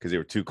team because they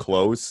were too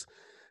close.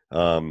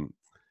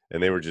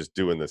 And they were just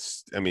doing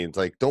this. I mean, it's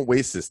like, don't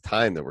waste this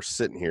time that we're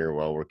sitting here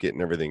while we're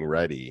getting everything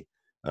ready.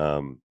 I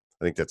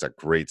think that's a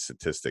great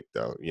statistic,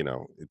 though.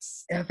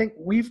 It's. And I think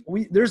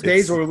there's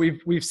days where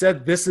we've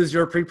said this is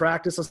your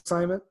pre-practice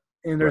assignment,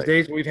 and there's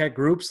days where we've had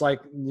groups like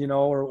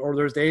or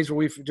there's days where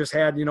we've just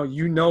had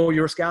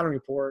your scouting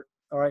report.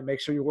 All right, make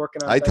sure you're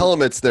working on. I tell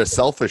them it's their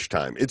selfish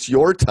time. It's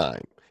your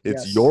time.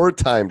 It's your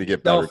time to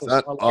get better. It's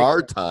not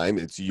our time.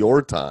 It's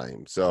your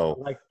time.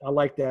 So I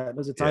like that.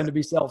 There's a time to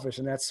be selfish,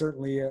 and that's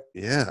certainly it.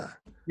 Yeah.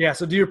 Yeah.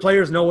 So do your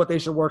players know what they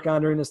should work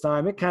on during this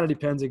time? It kind of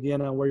depends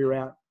again on where you're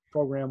at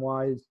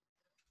program-wise.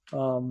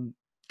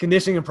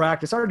 Conditioning and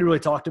practice. I already really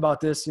talked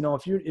about this.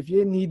 If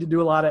you need to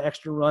do a lot of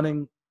extra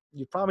running,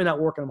 you're probably not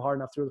working them hard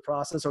enough through the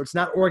process, or it's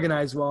not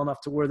organized well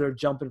enough to where they're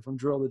jumping from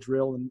drill to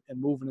drill and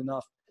moving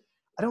enough.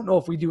 I don't know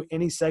if we do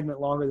any segment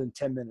longer than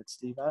 10 minutes,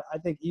 Steve. I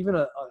think even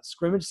a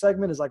scrimmage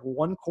segment is like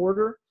 1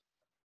 quarter,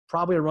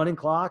 probably a running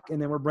clock,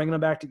 and then we're bringing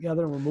them back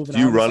together and we're moving. Do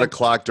you run a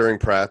clock during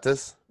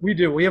practice? We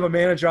do. We have a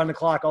manager on the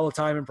clock all the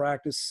time in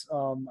practice.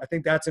 I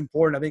think that's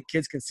important. I think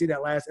kids can see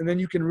that last, and then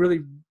you can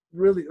really,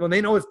 when they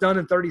know it's done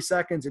in 30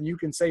 seconds and you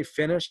can say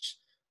finish,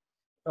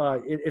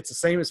 it's the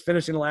same as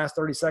finishing the last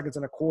 30 seconds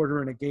in a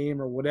quarter in a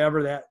game or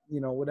whatever that,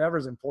 whatever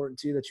is important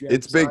to you that you have.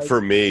 It's big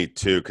for me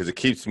too, because it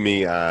keeps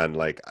me on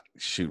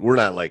shoot.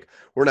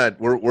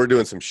 We're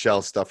doing some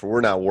shell stuff,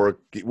 or our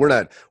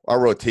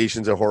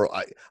rotations are horrible.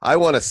 I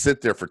want to sit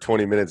there for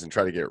 20 minutes and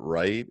try to get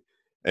right.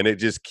 And it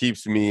just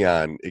keeps me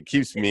on. It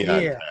keeps me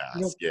on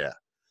task.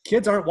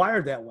 Kids aren't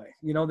wired that way.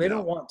 They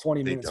don't want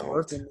 20 minutes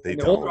worth. And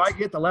the older I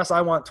get, the less I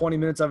want 20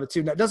 minutes of it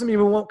too. That doesn't mean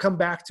we won't come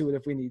back to it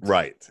if we need to.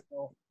 Right.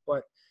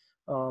 But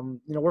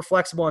we're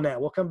flexible on that.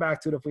 We'll come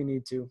back to it if we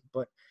need to.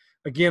 But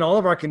again, all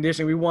of our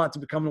conditioning, we want to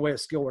become the way of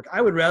skill work.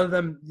 I would rather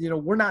them,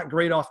 we're not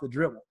great off the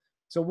dribble.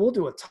 So we'll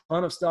do a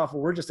ton of stuff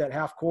where we're just at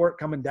half court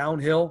coming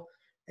downhill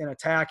and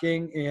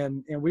attacking.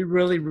 And we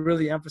really,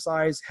 really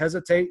emphasize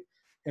hesitate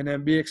and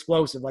then be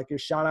explosive, like you're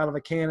shot out of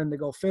a cannon to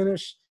go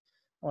finish.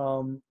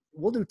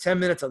 We'll do 10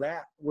 minutes of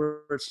that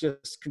where it's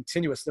just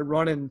continuous. They're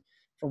running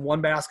from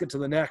one basket to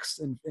the next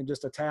and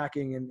just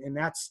attacking. And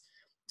that's,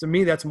 to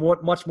me, that's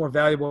much more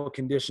valuable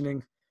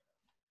conditioning.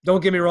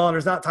 Don't get me wrong.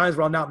 There's not times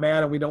where I'm not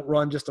mad and we don't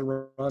run just to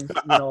run.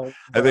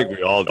 I think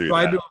we all do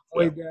try to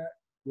avoid that.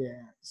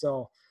 Yeah.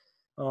 So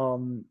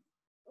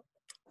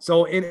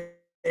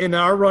in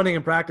our running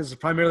and practice,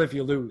 primarily if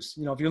you lose,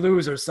 if you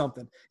lose or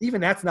something, even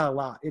that's not a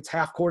lot. It's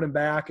half court and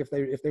back. If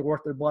they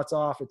work their butts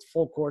off, it's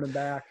full court and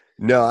back.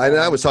 No,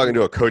 I was talking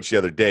to a coach the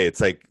other day.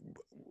 It's like,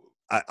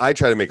 I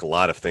try to make a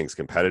lot of things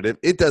competitive.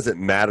 It doesn't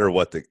matter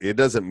when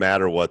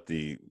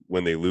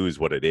they lose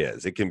what it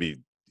is. It can be,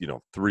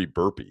 3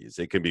 burpees.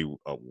 It can be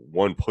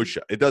 1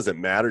 push-up. It doesn't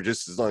matter,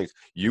 just as long as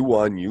you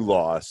won, you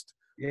lost.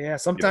 Yeah,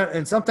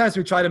 sometimes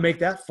we try to make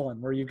that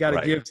fun, where you've got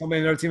to give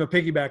somebody on their team a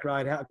piggyback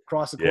ride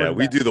across the court. Yeah,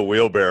 we do the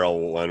wheelbarrow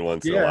one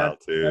once in a while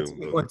too. That's a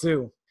good one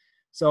too.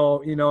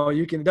 So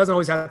it doesn't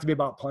always have to be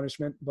about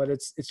punishment, but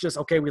it's just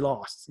okay. We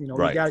lost. You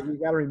got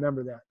to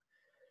remember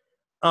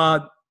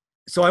that.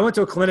 So I went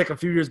to a clinic a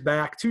few years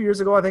back. 2 years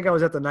ago, I think I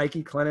was at the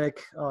Nike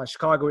clinic,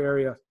 Chicago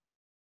area.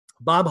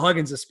 Bob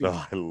Huggins is speaking.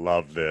 Oh, I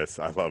love this.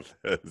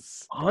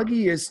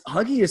 Huggy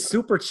is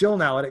super chill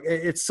now.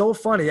 It's so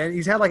funny. And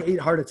he's had like 8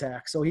 heart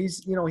attacks. So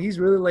he's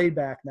really laid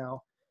back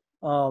now.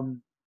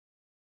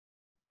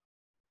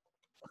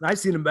 I've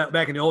seen him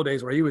back in the old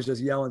days where he was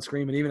just yelling,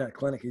 screaming. Even at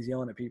clinic, he's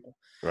yelling at people.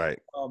 Right.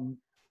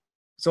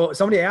 So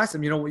somebody asked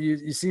him,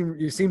 you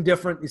seem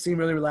different. You seem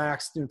really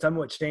relaxed. Tell me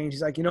what changed.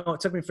 He's like, it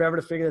took me forever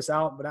to figure this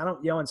out, but I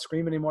don't yell and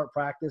scream anymore at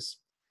practice.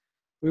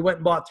 We went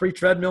and bought 3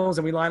 treadmills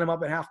and we line them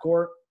up at half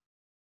court.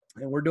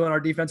 And we're doing our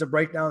defensive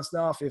breakdown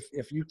stuff.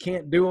 If you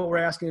can't do what we're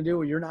asking you to do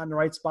or you're not in the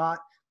right spot,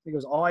 he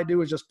goes, all I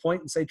do is just point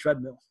and say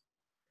treadmill.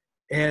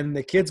 And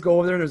the kids go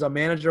over there and there's a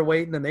manager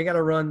waiting and they got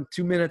to run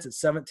 2 minutes at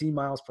 17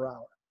 miles per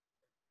hour.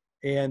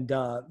 And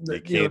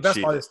the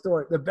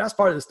best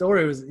part of the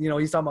story was,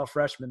 he's talking about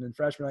freshmen and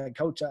freshmen are like,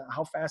 Coach,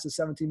 how fast is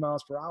 17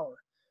 miles per hour?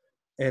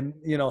 And,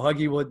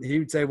 Huggy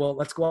would say, well,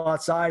 let's go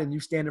outside and you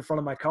stand in front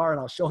of my car and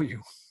I'll show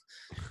you.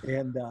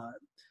 And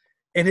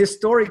his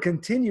story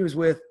continues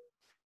with,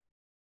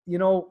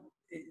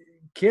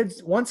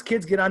 once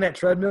kids get on that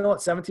treadmill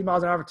at 17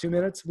 miles an hour for 2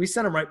 minutes, we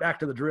send them right back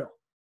to the drill.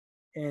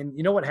 And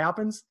you know what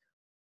happens?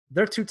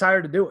 They're too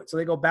tired to do it. So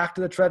they go back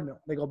to the treadmill.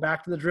 They go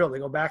back to the drill. They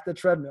go back to the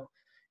treadmill.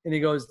 And he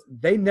goes,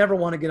 they never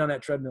want to get on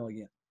that treadmill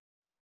again.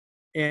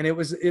 And it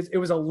was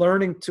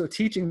a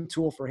teaching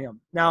tool for him.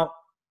 Now,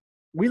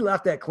 we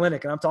left that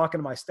clinic, and I'm talking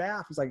to my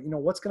staff. It's like,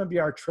 what's going to be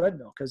our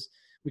treadmill? Because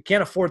we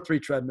can't afford 3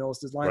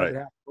 treadmills. This line would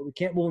happen, but we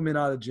can't move them in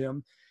out of the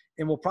gym.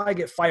 And we'll probably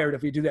get fired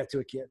if we do that to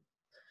a kid.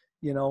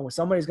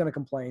 Somebody's going to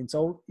complain.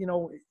 So,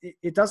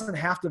 it doesn't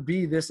have to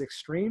be this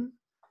extreme.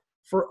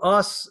 For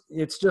us,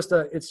 it's just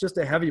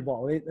a heavy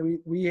ball.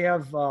 We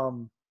have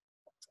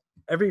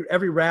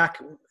every rack,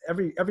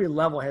 every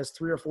level has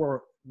 3 or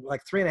 4,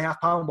 like 3.5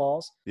 pound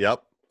balls.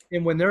 Yep.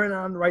 And when they're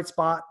on the right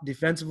spot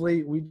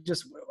defensively,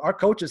 our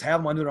coaches have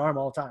them under their arm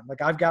all the time.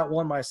 Like I've got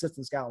one, my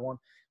assistant's got one.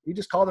 We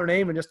just call their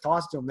name and just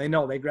toss it to them. They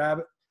know, they grab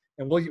it,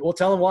 and we'll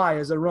tell them why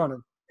as they're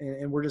running.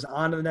 And we're just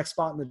on to the next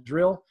spot in the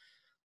drill.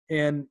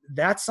 And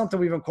that's something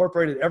we've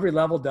incorporated. Every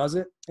level does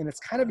it, and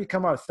it's kind of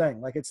become our thing.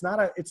 Like it's not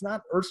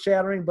earth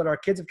shattering, but our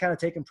kids have kind of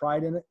taken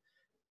pride in it.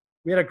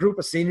 We had a group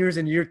of seniors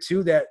in year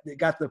 2 that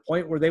got to the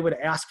point where they would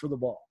ask for the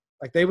ball.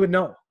 Like they would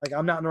know, like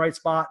I'm not in the right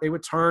spot. They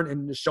would turn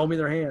and just show me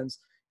their hands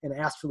and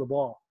ask for the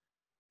ball.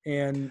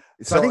 And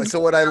so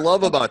what I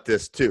love about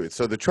this too,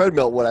 so the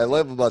treadmill, what I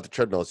love about the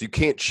treadmill is you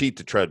can't cheat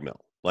the treadmill.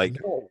 Like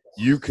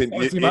you can,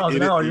 17 miles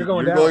an hour, you're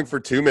going for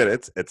 2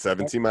 minutes at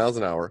 17 miles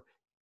an hour.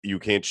 You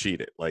can't cheat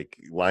it. Like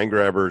line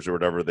grabbers or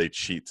whatever, they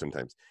cheat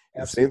sometimes.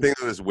 The same thing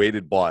with this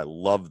weighted ball. I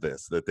love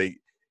this, that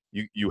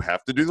you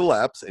have to do the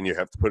laps and you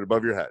have to put it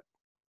above your head.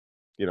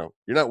 You're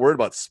not worried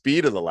about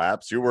speed of the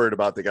laps. You're worried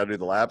about they got to do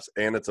the laps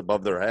and it's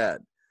above their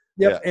head.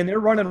 Yep. Yeah. And they're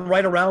running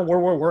right around where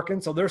we're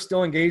working. So they're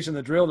still engaged in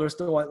the drill. They're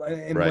still,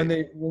 and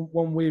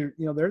when we,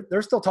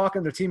 they're still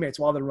talking to their teammates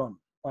while they're running.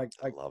 I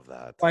love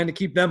that. Trying to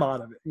keep them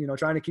out of it,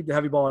 trying to keep the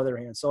heavy ball out of their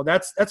hands. So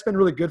that's been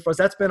really good for us.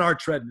 That's been our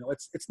treadmill.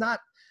 It's not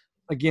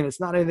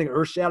anything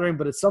earth shattering,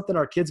 but it's something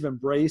our kids have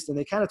embraced and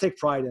they kind of take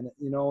pride in it,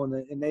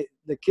 and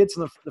the kids,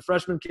 the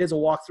freshman kids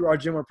will walk through our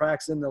gym we're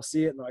practicing, they'll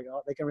see it and they're like,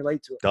 oh, they can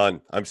relate to it.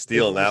 Done. I'm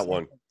stealing that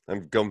one.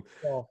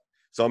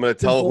 So I'm going to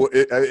tell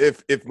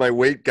if my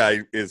weight guy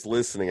is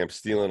listening, I'm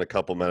stealing a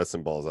couple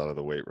medicine balls out of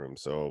the weight room.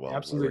 So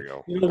absolutely.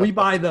 There we go. We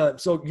buy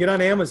get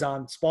on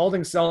Amazon.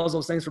 Spalding sells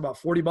those things for about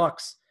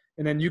 $40,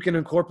 and then you can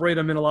incorporate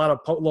them in a lot of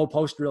low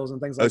post drills and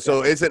things like that.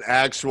 So it's an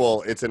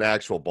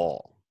actual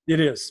ball. It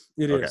is.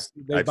 They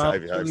bounce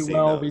really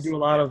well. We do a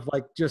lot of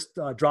just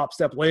drop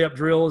step layup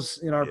drills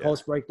in our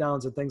post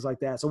breakdowns and things like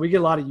that. So we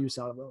get a lot of use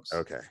out of those.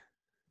 Okay.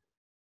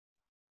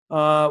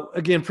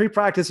 Again,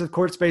 pre-practice with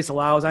court space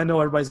allows. I know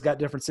everybody's got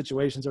different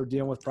situations they're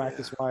dealing with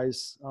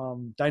practice-wise.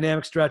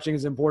 Dynamic stretching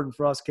is important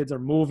for us. Kids are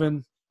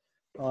moving.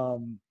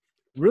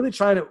 Really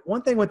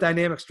one thing with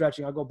dynamic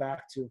stretching, I'll go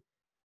back to,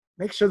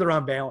 make sure they're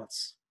on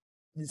balance.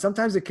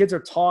 Sometimes the kids are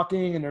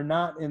talking and they're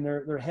not, and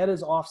their head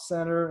is off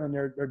center and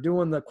they're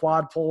doing the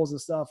quad pulls and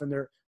stuff and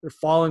they're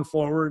falling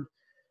forward.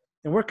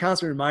 And we're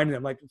constantly reminding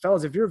them, like,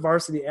 fellas, if you're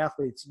varsity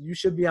athletes, you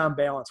should be on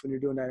balance when you're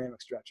doing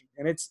dynamic stretching.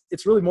 And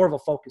it's really more of a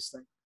focus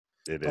thing.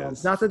 It is.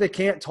 It's not that they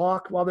can't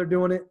talk while they're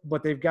doing it,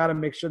 but they've got to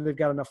make sure they've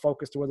got enough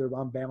focus to where they're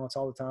on balance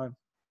all the time.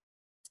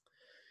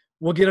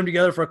 We'll get them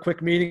together for a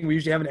quick meeting. We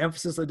usually have an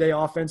emphasis of the day,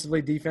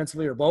 offensively,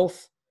 defensively, or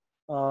both.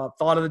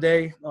 Thought of the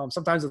day.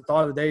 Sometimes the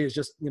thought of the day is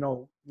just,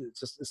 it's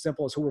just as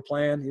simple as who we're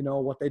playing,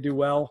 what they do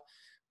well,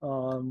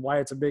 why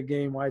it's a big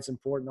game, why it's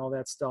important, all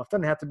that stuff.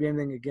 Doesn't have to be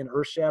anything, again,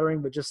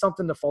 earth-shattering, but just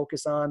something to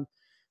focus on,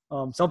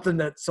 something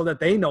so that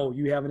they know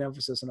you have an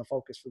emphasis and a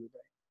focus for the day.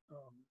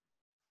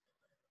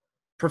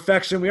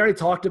 Perfection, we already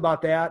talked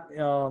about that.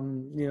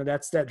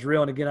 That's that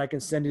drill. And again, I can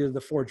send you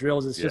the 4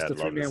 drills. It's just a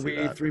 3-man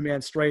weave,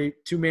 3-man straight,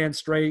 2-man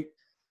straight.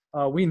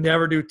 We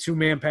never do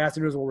 2-man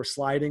passing drills where we're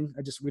sliding.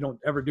 We don't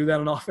ever do that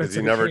on offense.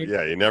 You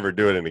never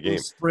do it in a game.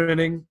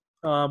 Sprinting.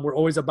 We're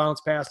always a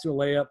bounce pass to a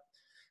layup.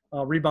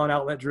 Rebound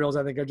outlet drills,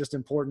 I think, are just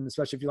important,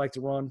 especially if you like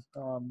to run.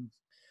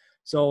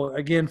 So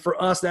again,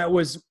 for us, that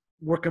was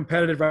we're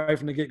competitive right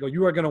from the get-go.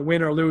 You are going to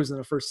win or lose in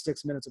the first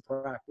 6 minutes of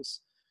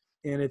practice,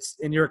 and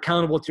you're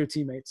accountable to your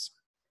teammates.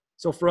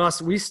 So for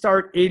us, we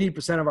start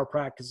 80% of our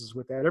practices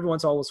with that. Every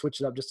once in a while we'll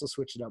switch it up just to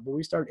switch it up, but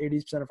we start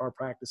 80% of our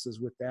practices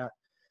with that.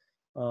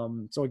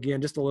 So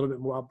again, just a little bit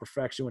more about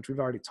perfection, which we've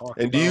already talked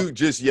about. And do you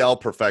just yell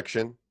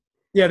perfection?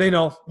 Yeah, they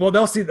know. Well,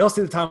 they'll see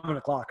the time on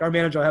the clock. Our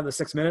manager will have the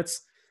 6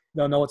 minutes.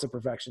 They'll know it's a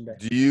perfection day.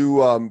 Do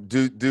you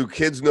do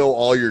kids know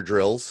all your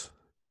drills?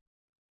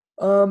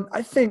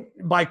 I think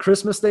by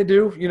Christmas they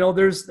do. You know,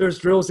 there's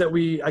drills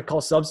that I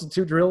call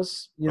substitute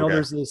drills. You know,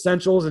 there's the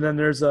essentials, and then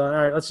there's all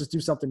right, let's just do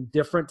something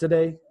different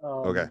today.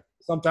 Okay.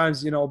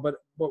 Sometimes, you know, but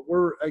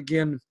we're,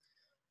 again,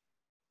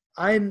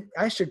 I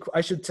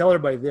should tell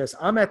everybody this.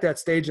 I'm at that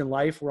stage in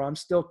life where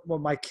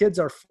my kids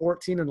are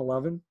 14 and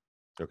 11.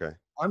 Okay.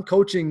 I'm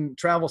coaching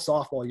travel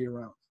softball year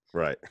round.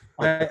 Right.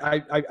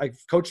 I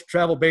coached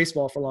travel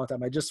baseball for a long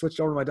time. I just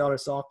switched over to my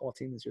daughter's softball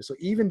team this year. So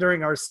even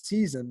during our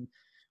season,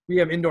 we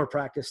have indoor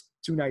practice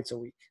 2 nights a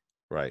week.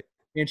 Right.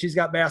 And she's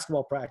got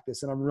basketball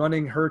practice, and I'm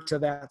running her to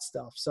that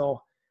stuff.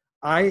 So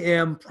I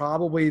am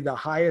probably the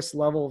highest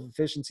level of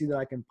efficiency that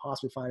I can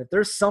possibly find. If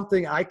there's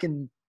something I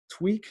can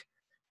tweak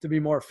to be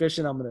more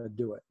efficient, I'm going to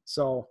do it.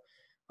 So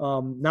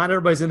not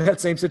everybody's in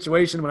that same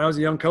situation. When I was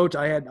a young coach,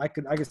 I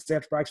could stay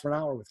after practice for an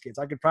hour with kids.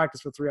 I could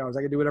practice for 3 hours.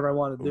 I could do whatever I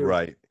wanted to do.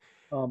 Right.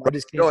 I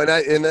just can't.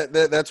 No,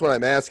 that's what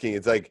I'm asking.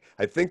 It's like,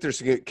 I think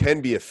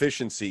can be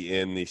efficiency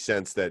in the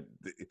sense that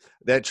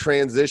that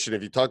transition,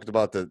 if you talked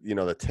about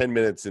the 10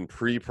 minutes in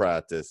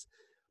pre-practice,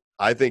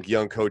 I think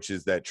young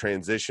coaches, that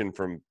transition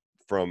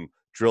from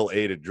drill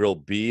A to drill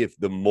B, if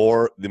the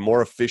more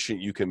efficient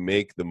you can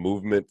make the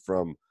movement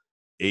from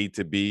A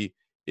to B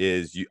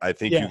you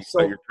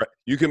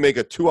can make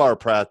a 2-hour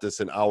practice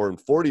an hour and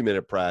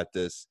 40-minute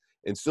practice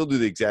and still do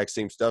the exact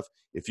same stuff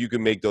if you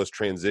can make those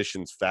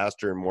transitions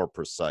faster and more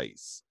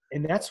precise.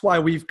 And that's why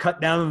we've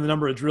cut down on the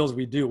number of drills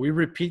we do. We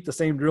repeat the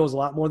same drills a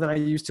lot more than I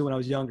used to when I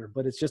was younger,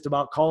 but it's just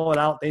about call it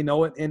out. They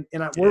know it.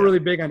 We're really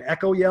big on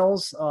echo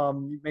yells.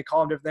 You may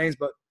call them different things,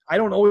 but I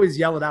don't always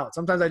yell it out.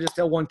 Sometimes I just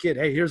tell one kid,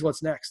 hey, here's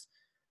what's next.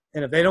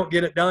 And if they don't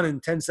get it done in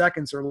 10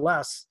 seconds or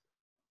less,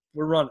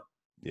 we're running.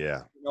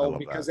 Yeah.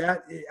 Because I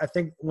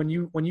think when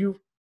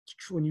you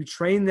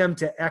train them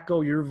to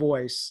echo your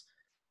voice,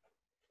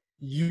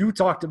 you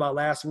talked about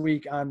last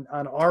week on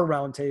our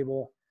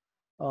roundtable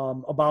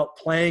about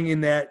playing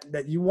in that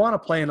you want to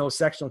play in those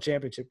sectional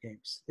championship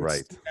games.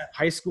 Right. At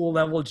high school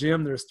level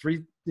gym, there's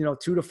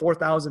 2,000 to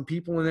 4,000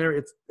 people in there.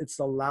 It's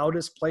the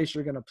loudest place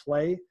you're going to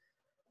play,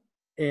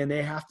 and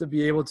they have to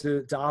be able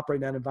to operate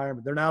in that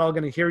environment. They're not all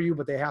going to hear you,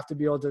 but they have to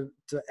be able to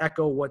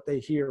echo what they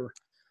hear.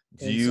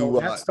 Do you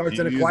use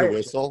a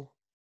whistle?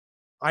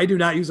 I do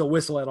not use a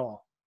whistle at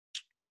all.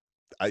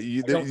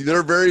 There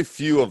are very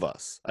few of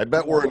us. I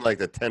bet we're in like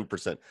the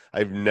 10%.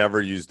 I've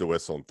never used a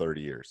whistle in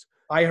 30 years.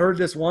 I heard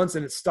this once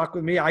and it stuck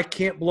with me. I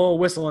can't blow a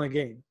whistle in a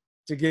game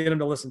to get them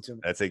to listen to me.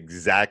 That's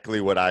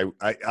exactly what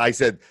I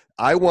said.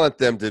 I want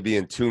them to be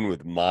in tune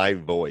with my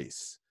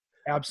voice.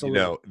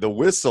 Absolutely. The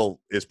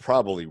whistle is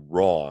probably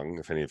wrong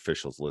if any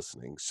official's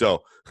listening.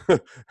 So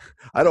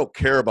I don't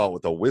care about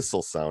what the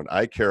whistle sound.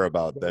 I care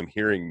about them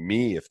hearing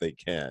me if they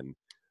can.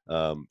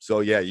 So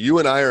yeah, you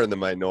and I are in the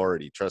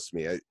minority. Trust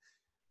me.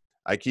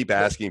 I keep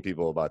asking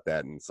people about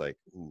that, and it's like,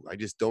 I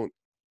don't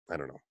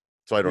know.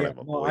 So I don't have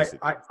a voice.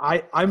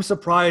 I'm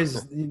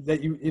surprised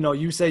that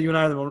you say you and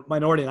I are the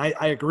minority, and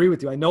I agree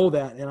with you. I know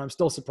that, and I'm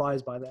still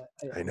surprised by that.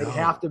 I know. They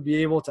have to be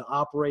able to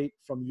operate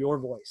from your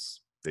voice.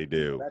 They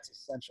do. That's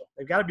essential.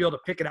 They've got to be able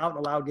to pick it out in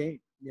a loud game,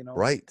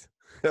 Right.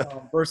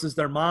 Versus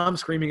their mom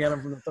screaming at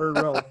them from the third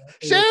row.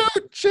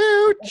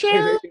 Shoot. They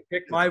can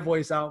pick my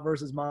voice out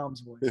versus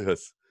mom's voice.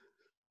 Yes.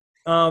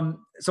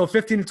 So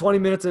 15 to 20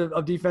 minutes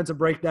of defensive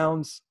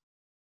breakdowns.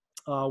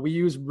 We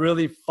use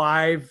really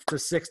 5 to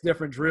 6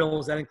 different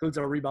drills. That includes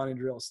our rebounding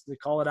drills. They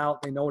call it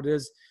out. They know what it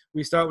is.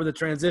 We start with a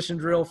transition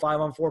drill,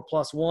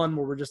 5-on-4+1,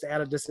 where we're just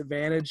at a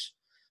disadvantage.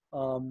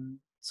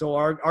 So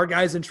our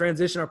guys in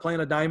transition are playing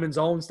a diamond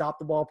zone, stop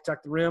the ball,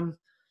 protect the rim,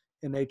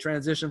 and they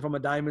transition from a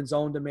diamond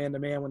zone to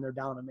man-to-man when they're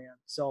down a man.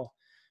 So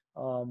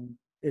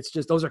it's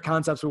just those are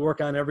concepts we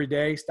work on every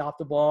day. Stop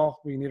the ball.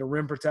 We need a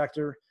rim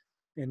protector.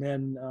 And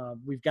then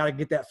we've got to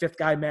get that 5th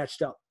guy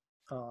matched up.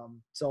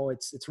 So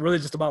it's really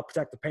just about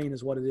protect the paint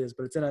is what it is.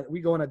 But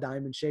we go in a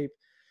diamond shape.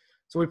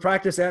 So we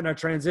practice that in our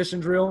transition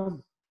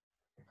drill.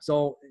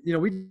 So,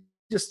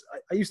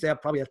 I used to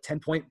have probably a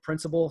 10-point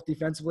principle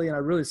defensively, and I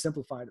really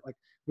simplified it. Like,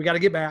 we got to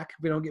get back.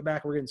 If we don't get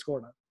back, we're getting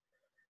scored on.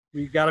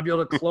 We got to be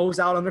able to close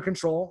out under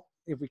control.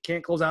 If we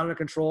can't close out under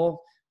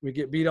control, we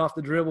get beat off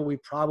the dribble, we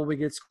probably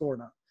get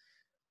scored on.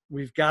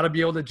 We've got to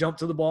be able to jump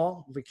to the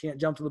ball. If we can't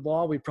jump to the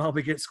ball, we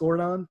probably get scored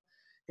on.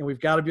 And we've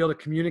got to be able to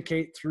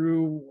communicate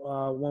through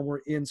when we're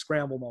in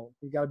scramble mode.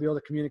 We've got to be able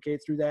to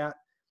communicate through that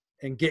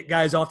and get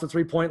guys off the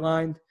 3-point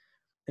line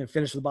and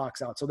finish the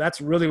box out. So that's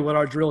really what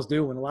our drills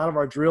do. And a lot of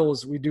our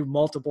drills, we do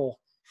multiple,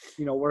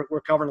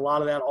 we're covering a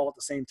lot of that all at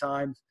the same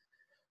time.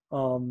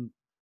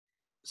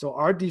 So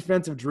our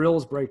defensive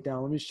drills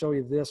breakdown, let me show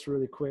you this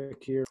really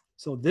quick here.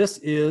 So this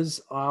is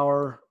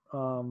our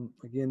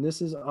Again,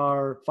 this is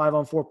our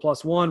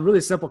 5-on-4+1.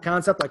 Really simple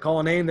concept. I call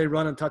a name, they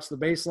run and touch the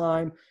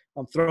baseline.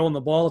 I'm throwing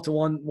the ball to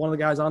one of the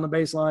guys on the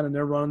baseline, and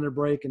they're running their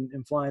break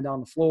and flying down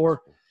the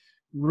floor.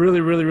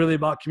 Really, really, really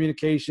about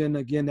communication.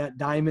 Again, that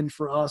diamond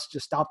for us,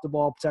 just stop the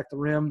ball, protect the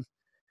rim,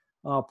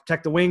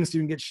 protect the wings so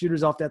you can get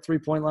shooters off that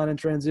three-point line in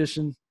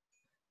transition.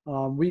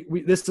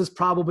 This is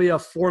probably a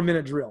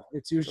 4-minute drill.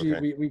 It's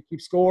usually we keep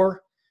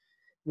score.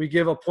 We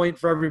give a point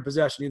for every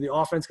possession. Either the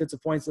offense gets a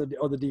point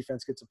or the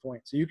defense gets a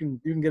point. So you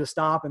can get a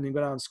stop and then go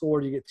down and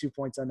score. You get 2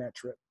 points on that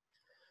trip.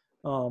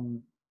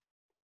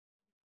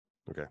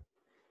 Okay.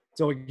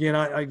 So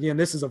again,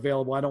 this is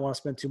available. I don't want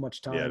to spend too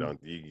much time. Yeah,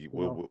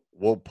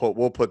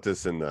 we'll put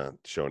this in the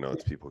show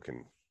notes. People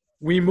can.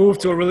 We move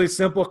to a really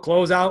simple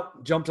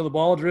closeout, jump to the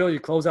ball drill. You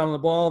close out on the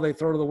ball, they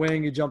throw to the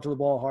wing, you jump to the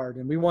ball hard.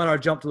 And we want our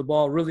jump to the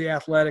ball really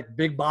athletic,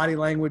 big body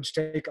language,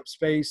 take up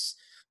space.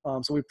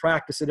 So we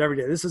practice it every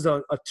day. This is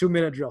a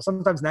 2-minute drill,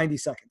 sometimes 90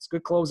 seconds.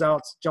 Good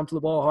closeouts, jump to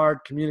the ball hard,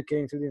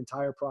 communicating through the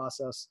entire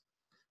process.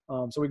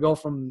 So we go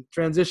from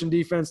transition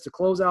defense to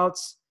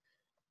closeouts.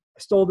 I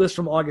stole this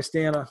from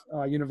Augustana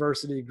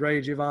University,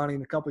 Gray Giovanni,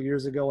 a couple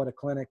years ago at a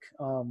clinic.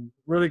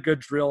 Really good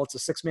drill. It's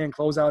a 6-man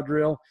closeout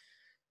drill.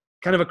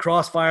 Kind of a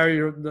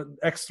crossfire. The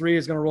X3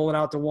 is going to roll it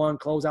out to 1,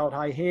 close out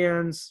high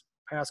hands.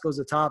 Pass goes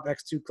to the top.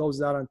 X2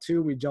 closes out on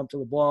 2. We jump to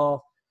the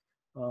ball.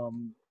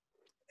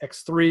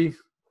 X3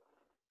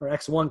 or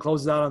X1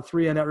 closes out on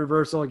 3 on that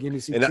reversal. Again, you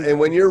see. And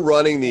when you're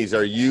running these,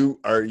 are you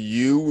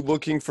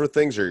looking for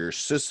things? Are your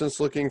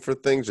assistants looking for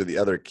things? Are the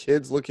other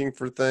kids looking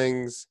for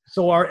things?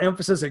 So our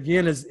emphasis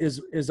again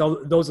is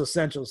those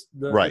essentials.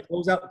 Right.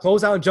 The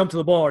close out and jump to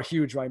the ball are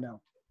huge right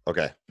now.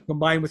 Okay.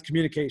 Combined with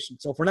communication.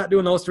 So if we're not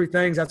doing those 3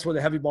 things, that's where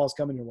the heavy ball's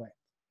coming your way.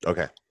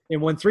 Okay.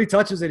 And when 3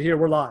 touches it here,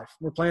 we're live.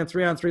 We're playing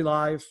 3-on-3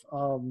 live.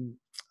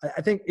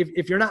 I think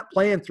if you're not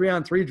playing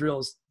 3-on-3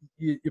 drills,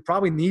 you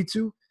probably need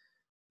to,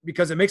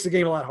 because it makes the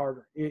game a lot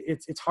harder.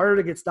 It's harder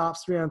to get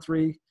stops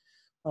 3-on-3.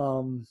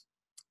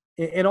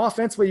 And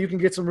offensively, you can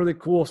get some really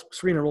cool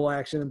screen and roll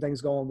action and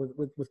things going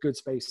with good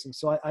spacing.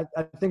 So I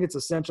think it's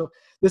essential.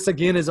 This,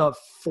 again, is a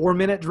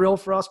 4-minute drill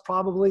for us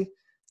probably.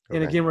 Okay.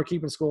 And, again, we're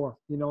keeping score.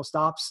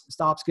 Stops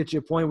get you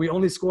a point. We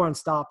only score on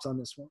stops on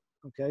this one,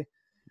 okay?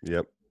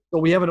 Yep. So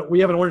we have an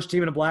orange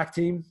team and a black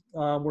team.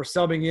 We're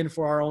subbing in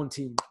for our own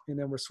team, and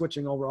then we're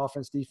switching over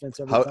offense, defense.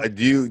 How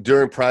do you,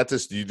 during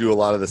practice, do you do a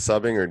lot of the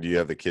subbing, or do you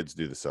have the kids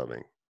do the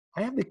subbing?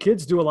 I have the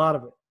kids do a lot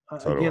of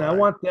it. Again, I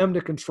want them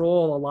to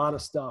control a lot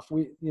of stuff.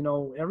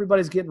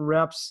 Everybody's getting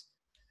reps.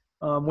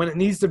 When it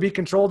needs to be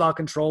controlled, I'll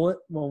control it.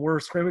 When we're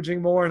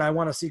scrimmaging more and I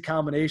want to see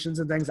combinations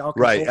and things, I'll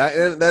control it.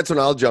 And that's when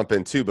I'll jump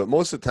in too. But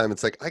most of the time,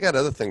 it's like, I got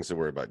other things to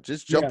worry about.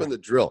 Just jump in the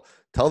drill.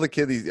 Tell the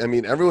kid,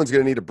 everyone's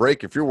going to need a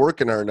break. If you're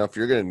working hard enough,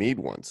 you're going to need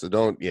one. So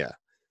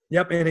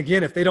Yep. And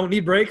again, if they don't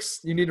need breaks,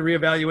 you need to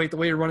reevaluate the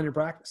way you're running your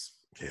practice.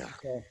 Yeah.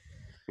 Okay.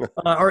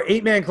 Our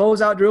 8-man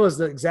closeout drill is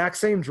the exact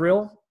same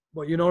drill.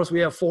 But you notice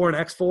we have 4 and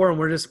X4, and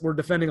we're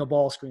defending a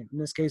ball screen. In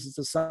this case, it's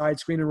a side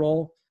screen and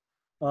roll.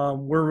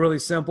 We're really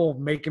simple.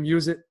 Make them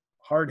use it,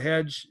 hard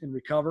hedge, and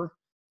recover.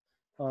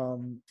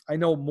 I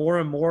know more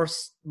and more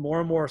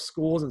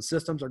schools and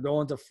systems are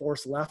going to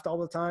force left all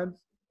the time.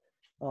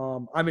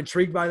 I'm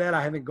intrigued by that.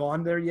 I haven't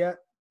gone there yet.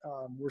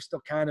 We're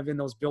still kind of in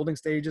those building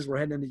stages. We're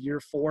heading into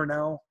year 4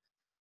 now,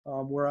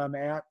 where I'm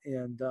at,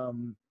 and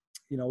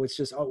it's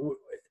just.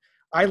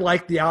 I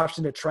like the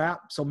option to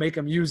trap, so make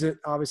them use it.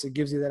 Obviously,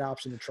 gives you that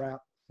option to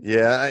trap.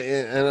 Yeah,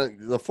 and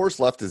the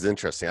force left is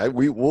interesting.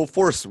 We'll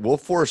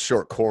force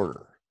short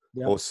corner,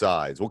 both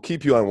sides. We'll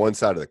keep you on one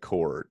side of the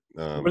court.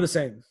 We're the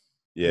same.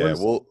 Yeah,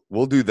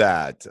 we'll do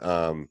that.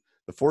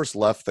 The force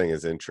left thing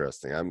is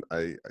interesting.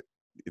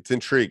 It's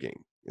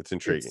intriguing.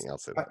 I'll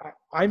say that.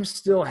 I'm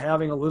still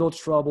having a little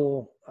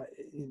trouble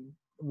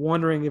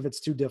wondering if it's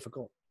too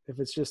difficult. If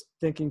it's just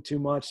thinking too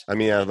much.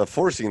 The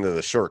forcing to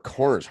the short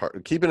corner is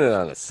hard. Keeping it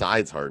on the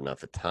side's hard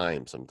enough at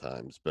times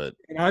sometimes. But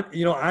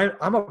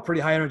I'm a pretty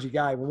high energy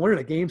guy. When we're in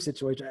a game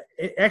situation,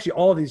 actually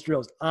all of these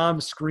drills,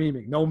 I'm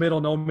screaming, no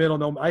middle, no middle,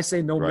 no. I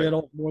say no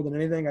middle more than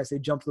anything. I say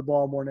jump to the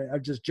ball more than I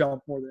just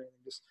jump more than anything.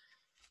 Just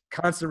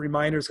constant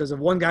reminders, because if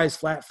one guy's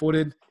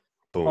flat-footed,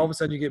 boom, all of a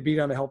sudden you get beat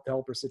on a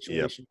helper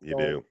situation. Yep,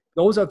 you do.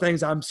 Those are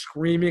things I'm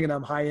screaming and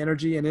I'm high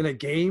energy. And in a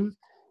game,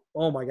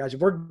 oh my gosh, if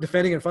we're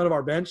defending in front of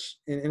our bench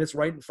and it's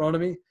right in front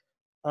of me,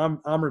 I'm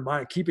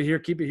reminded, keep it here,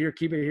 keep it here,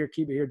 keep it here,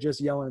 keep it here, just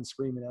yelling and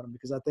screaming at them.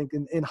 Because I think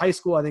in high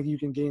school, I think you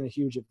can gain a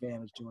huge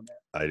advantage doing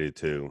that. I do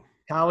too.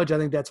 College, I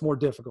think that's more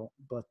difficult.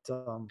 But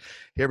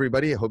hey,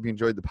 everybody, I hope you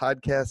enjoyed the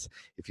podcast.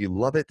 If you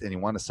love it and you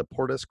want to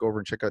support us, go over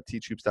and check out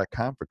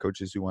teachhoops.com for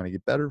coaches who want to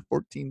get better.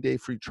 14-day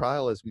free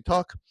trial as we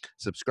talk.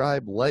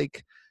 Subscribe,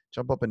 like,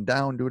 jump up and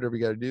down, do whatever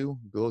you got to do.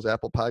 Those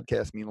Apple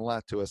Podcasts mean a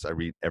lot to us. I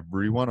read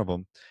every one of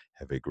them.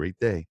 Have a great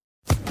day.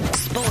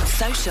 Sports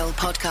Social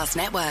Podcast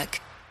Network.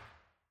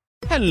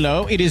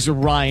 Hello, it is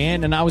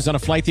Ryan, and I was on a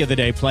flight the other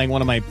day playing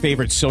one of my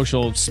favorite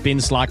social spin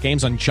slot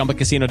games on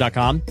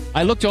ChumbaCasino.com.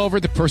 I looked over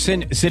at the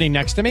person sitting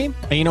next to me,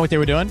 and you know what they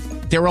were doing?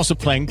 They were also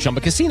playing Chumba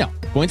Casino.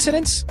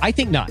 Coincidence? I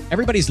think not.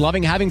 Everybody's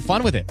loving having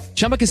fun with it.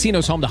 Chumba Casino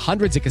is home to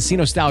hundreds of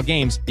casino-style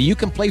games that you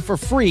can play for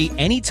free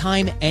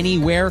anytime,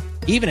 anywhere,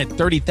 even at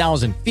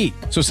 30,000 feet.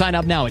 So sign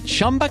up now at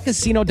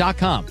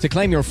ChumbaCasino.com to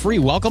claim your free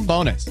welcome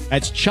bonus.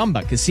 That's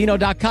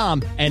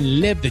ChumbaCasino.com and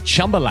live the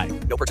Chumba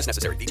life. No purchase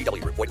necessary.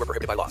 VGW Group. Void where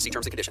prohibited by law. See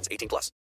terms and conditions. 18+.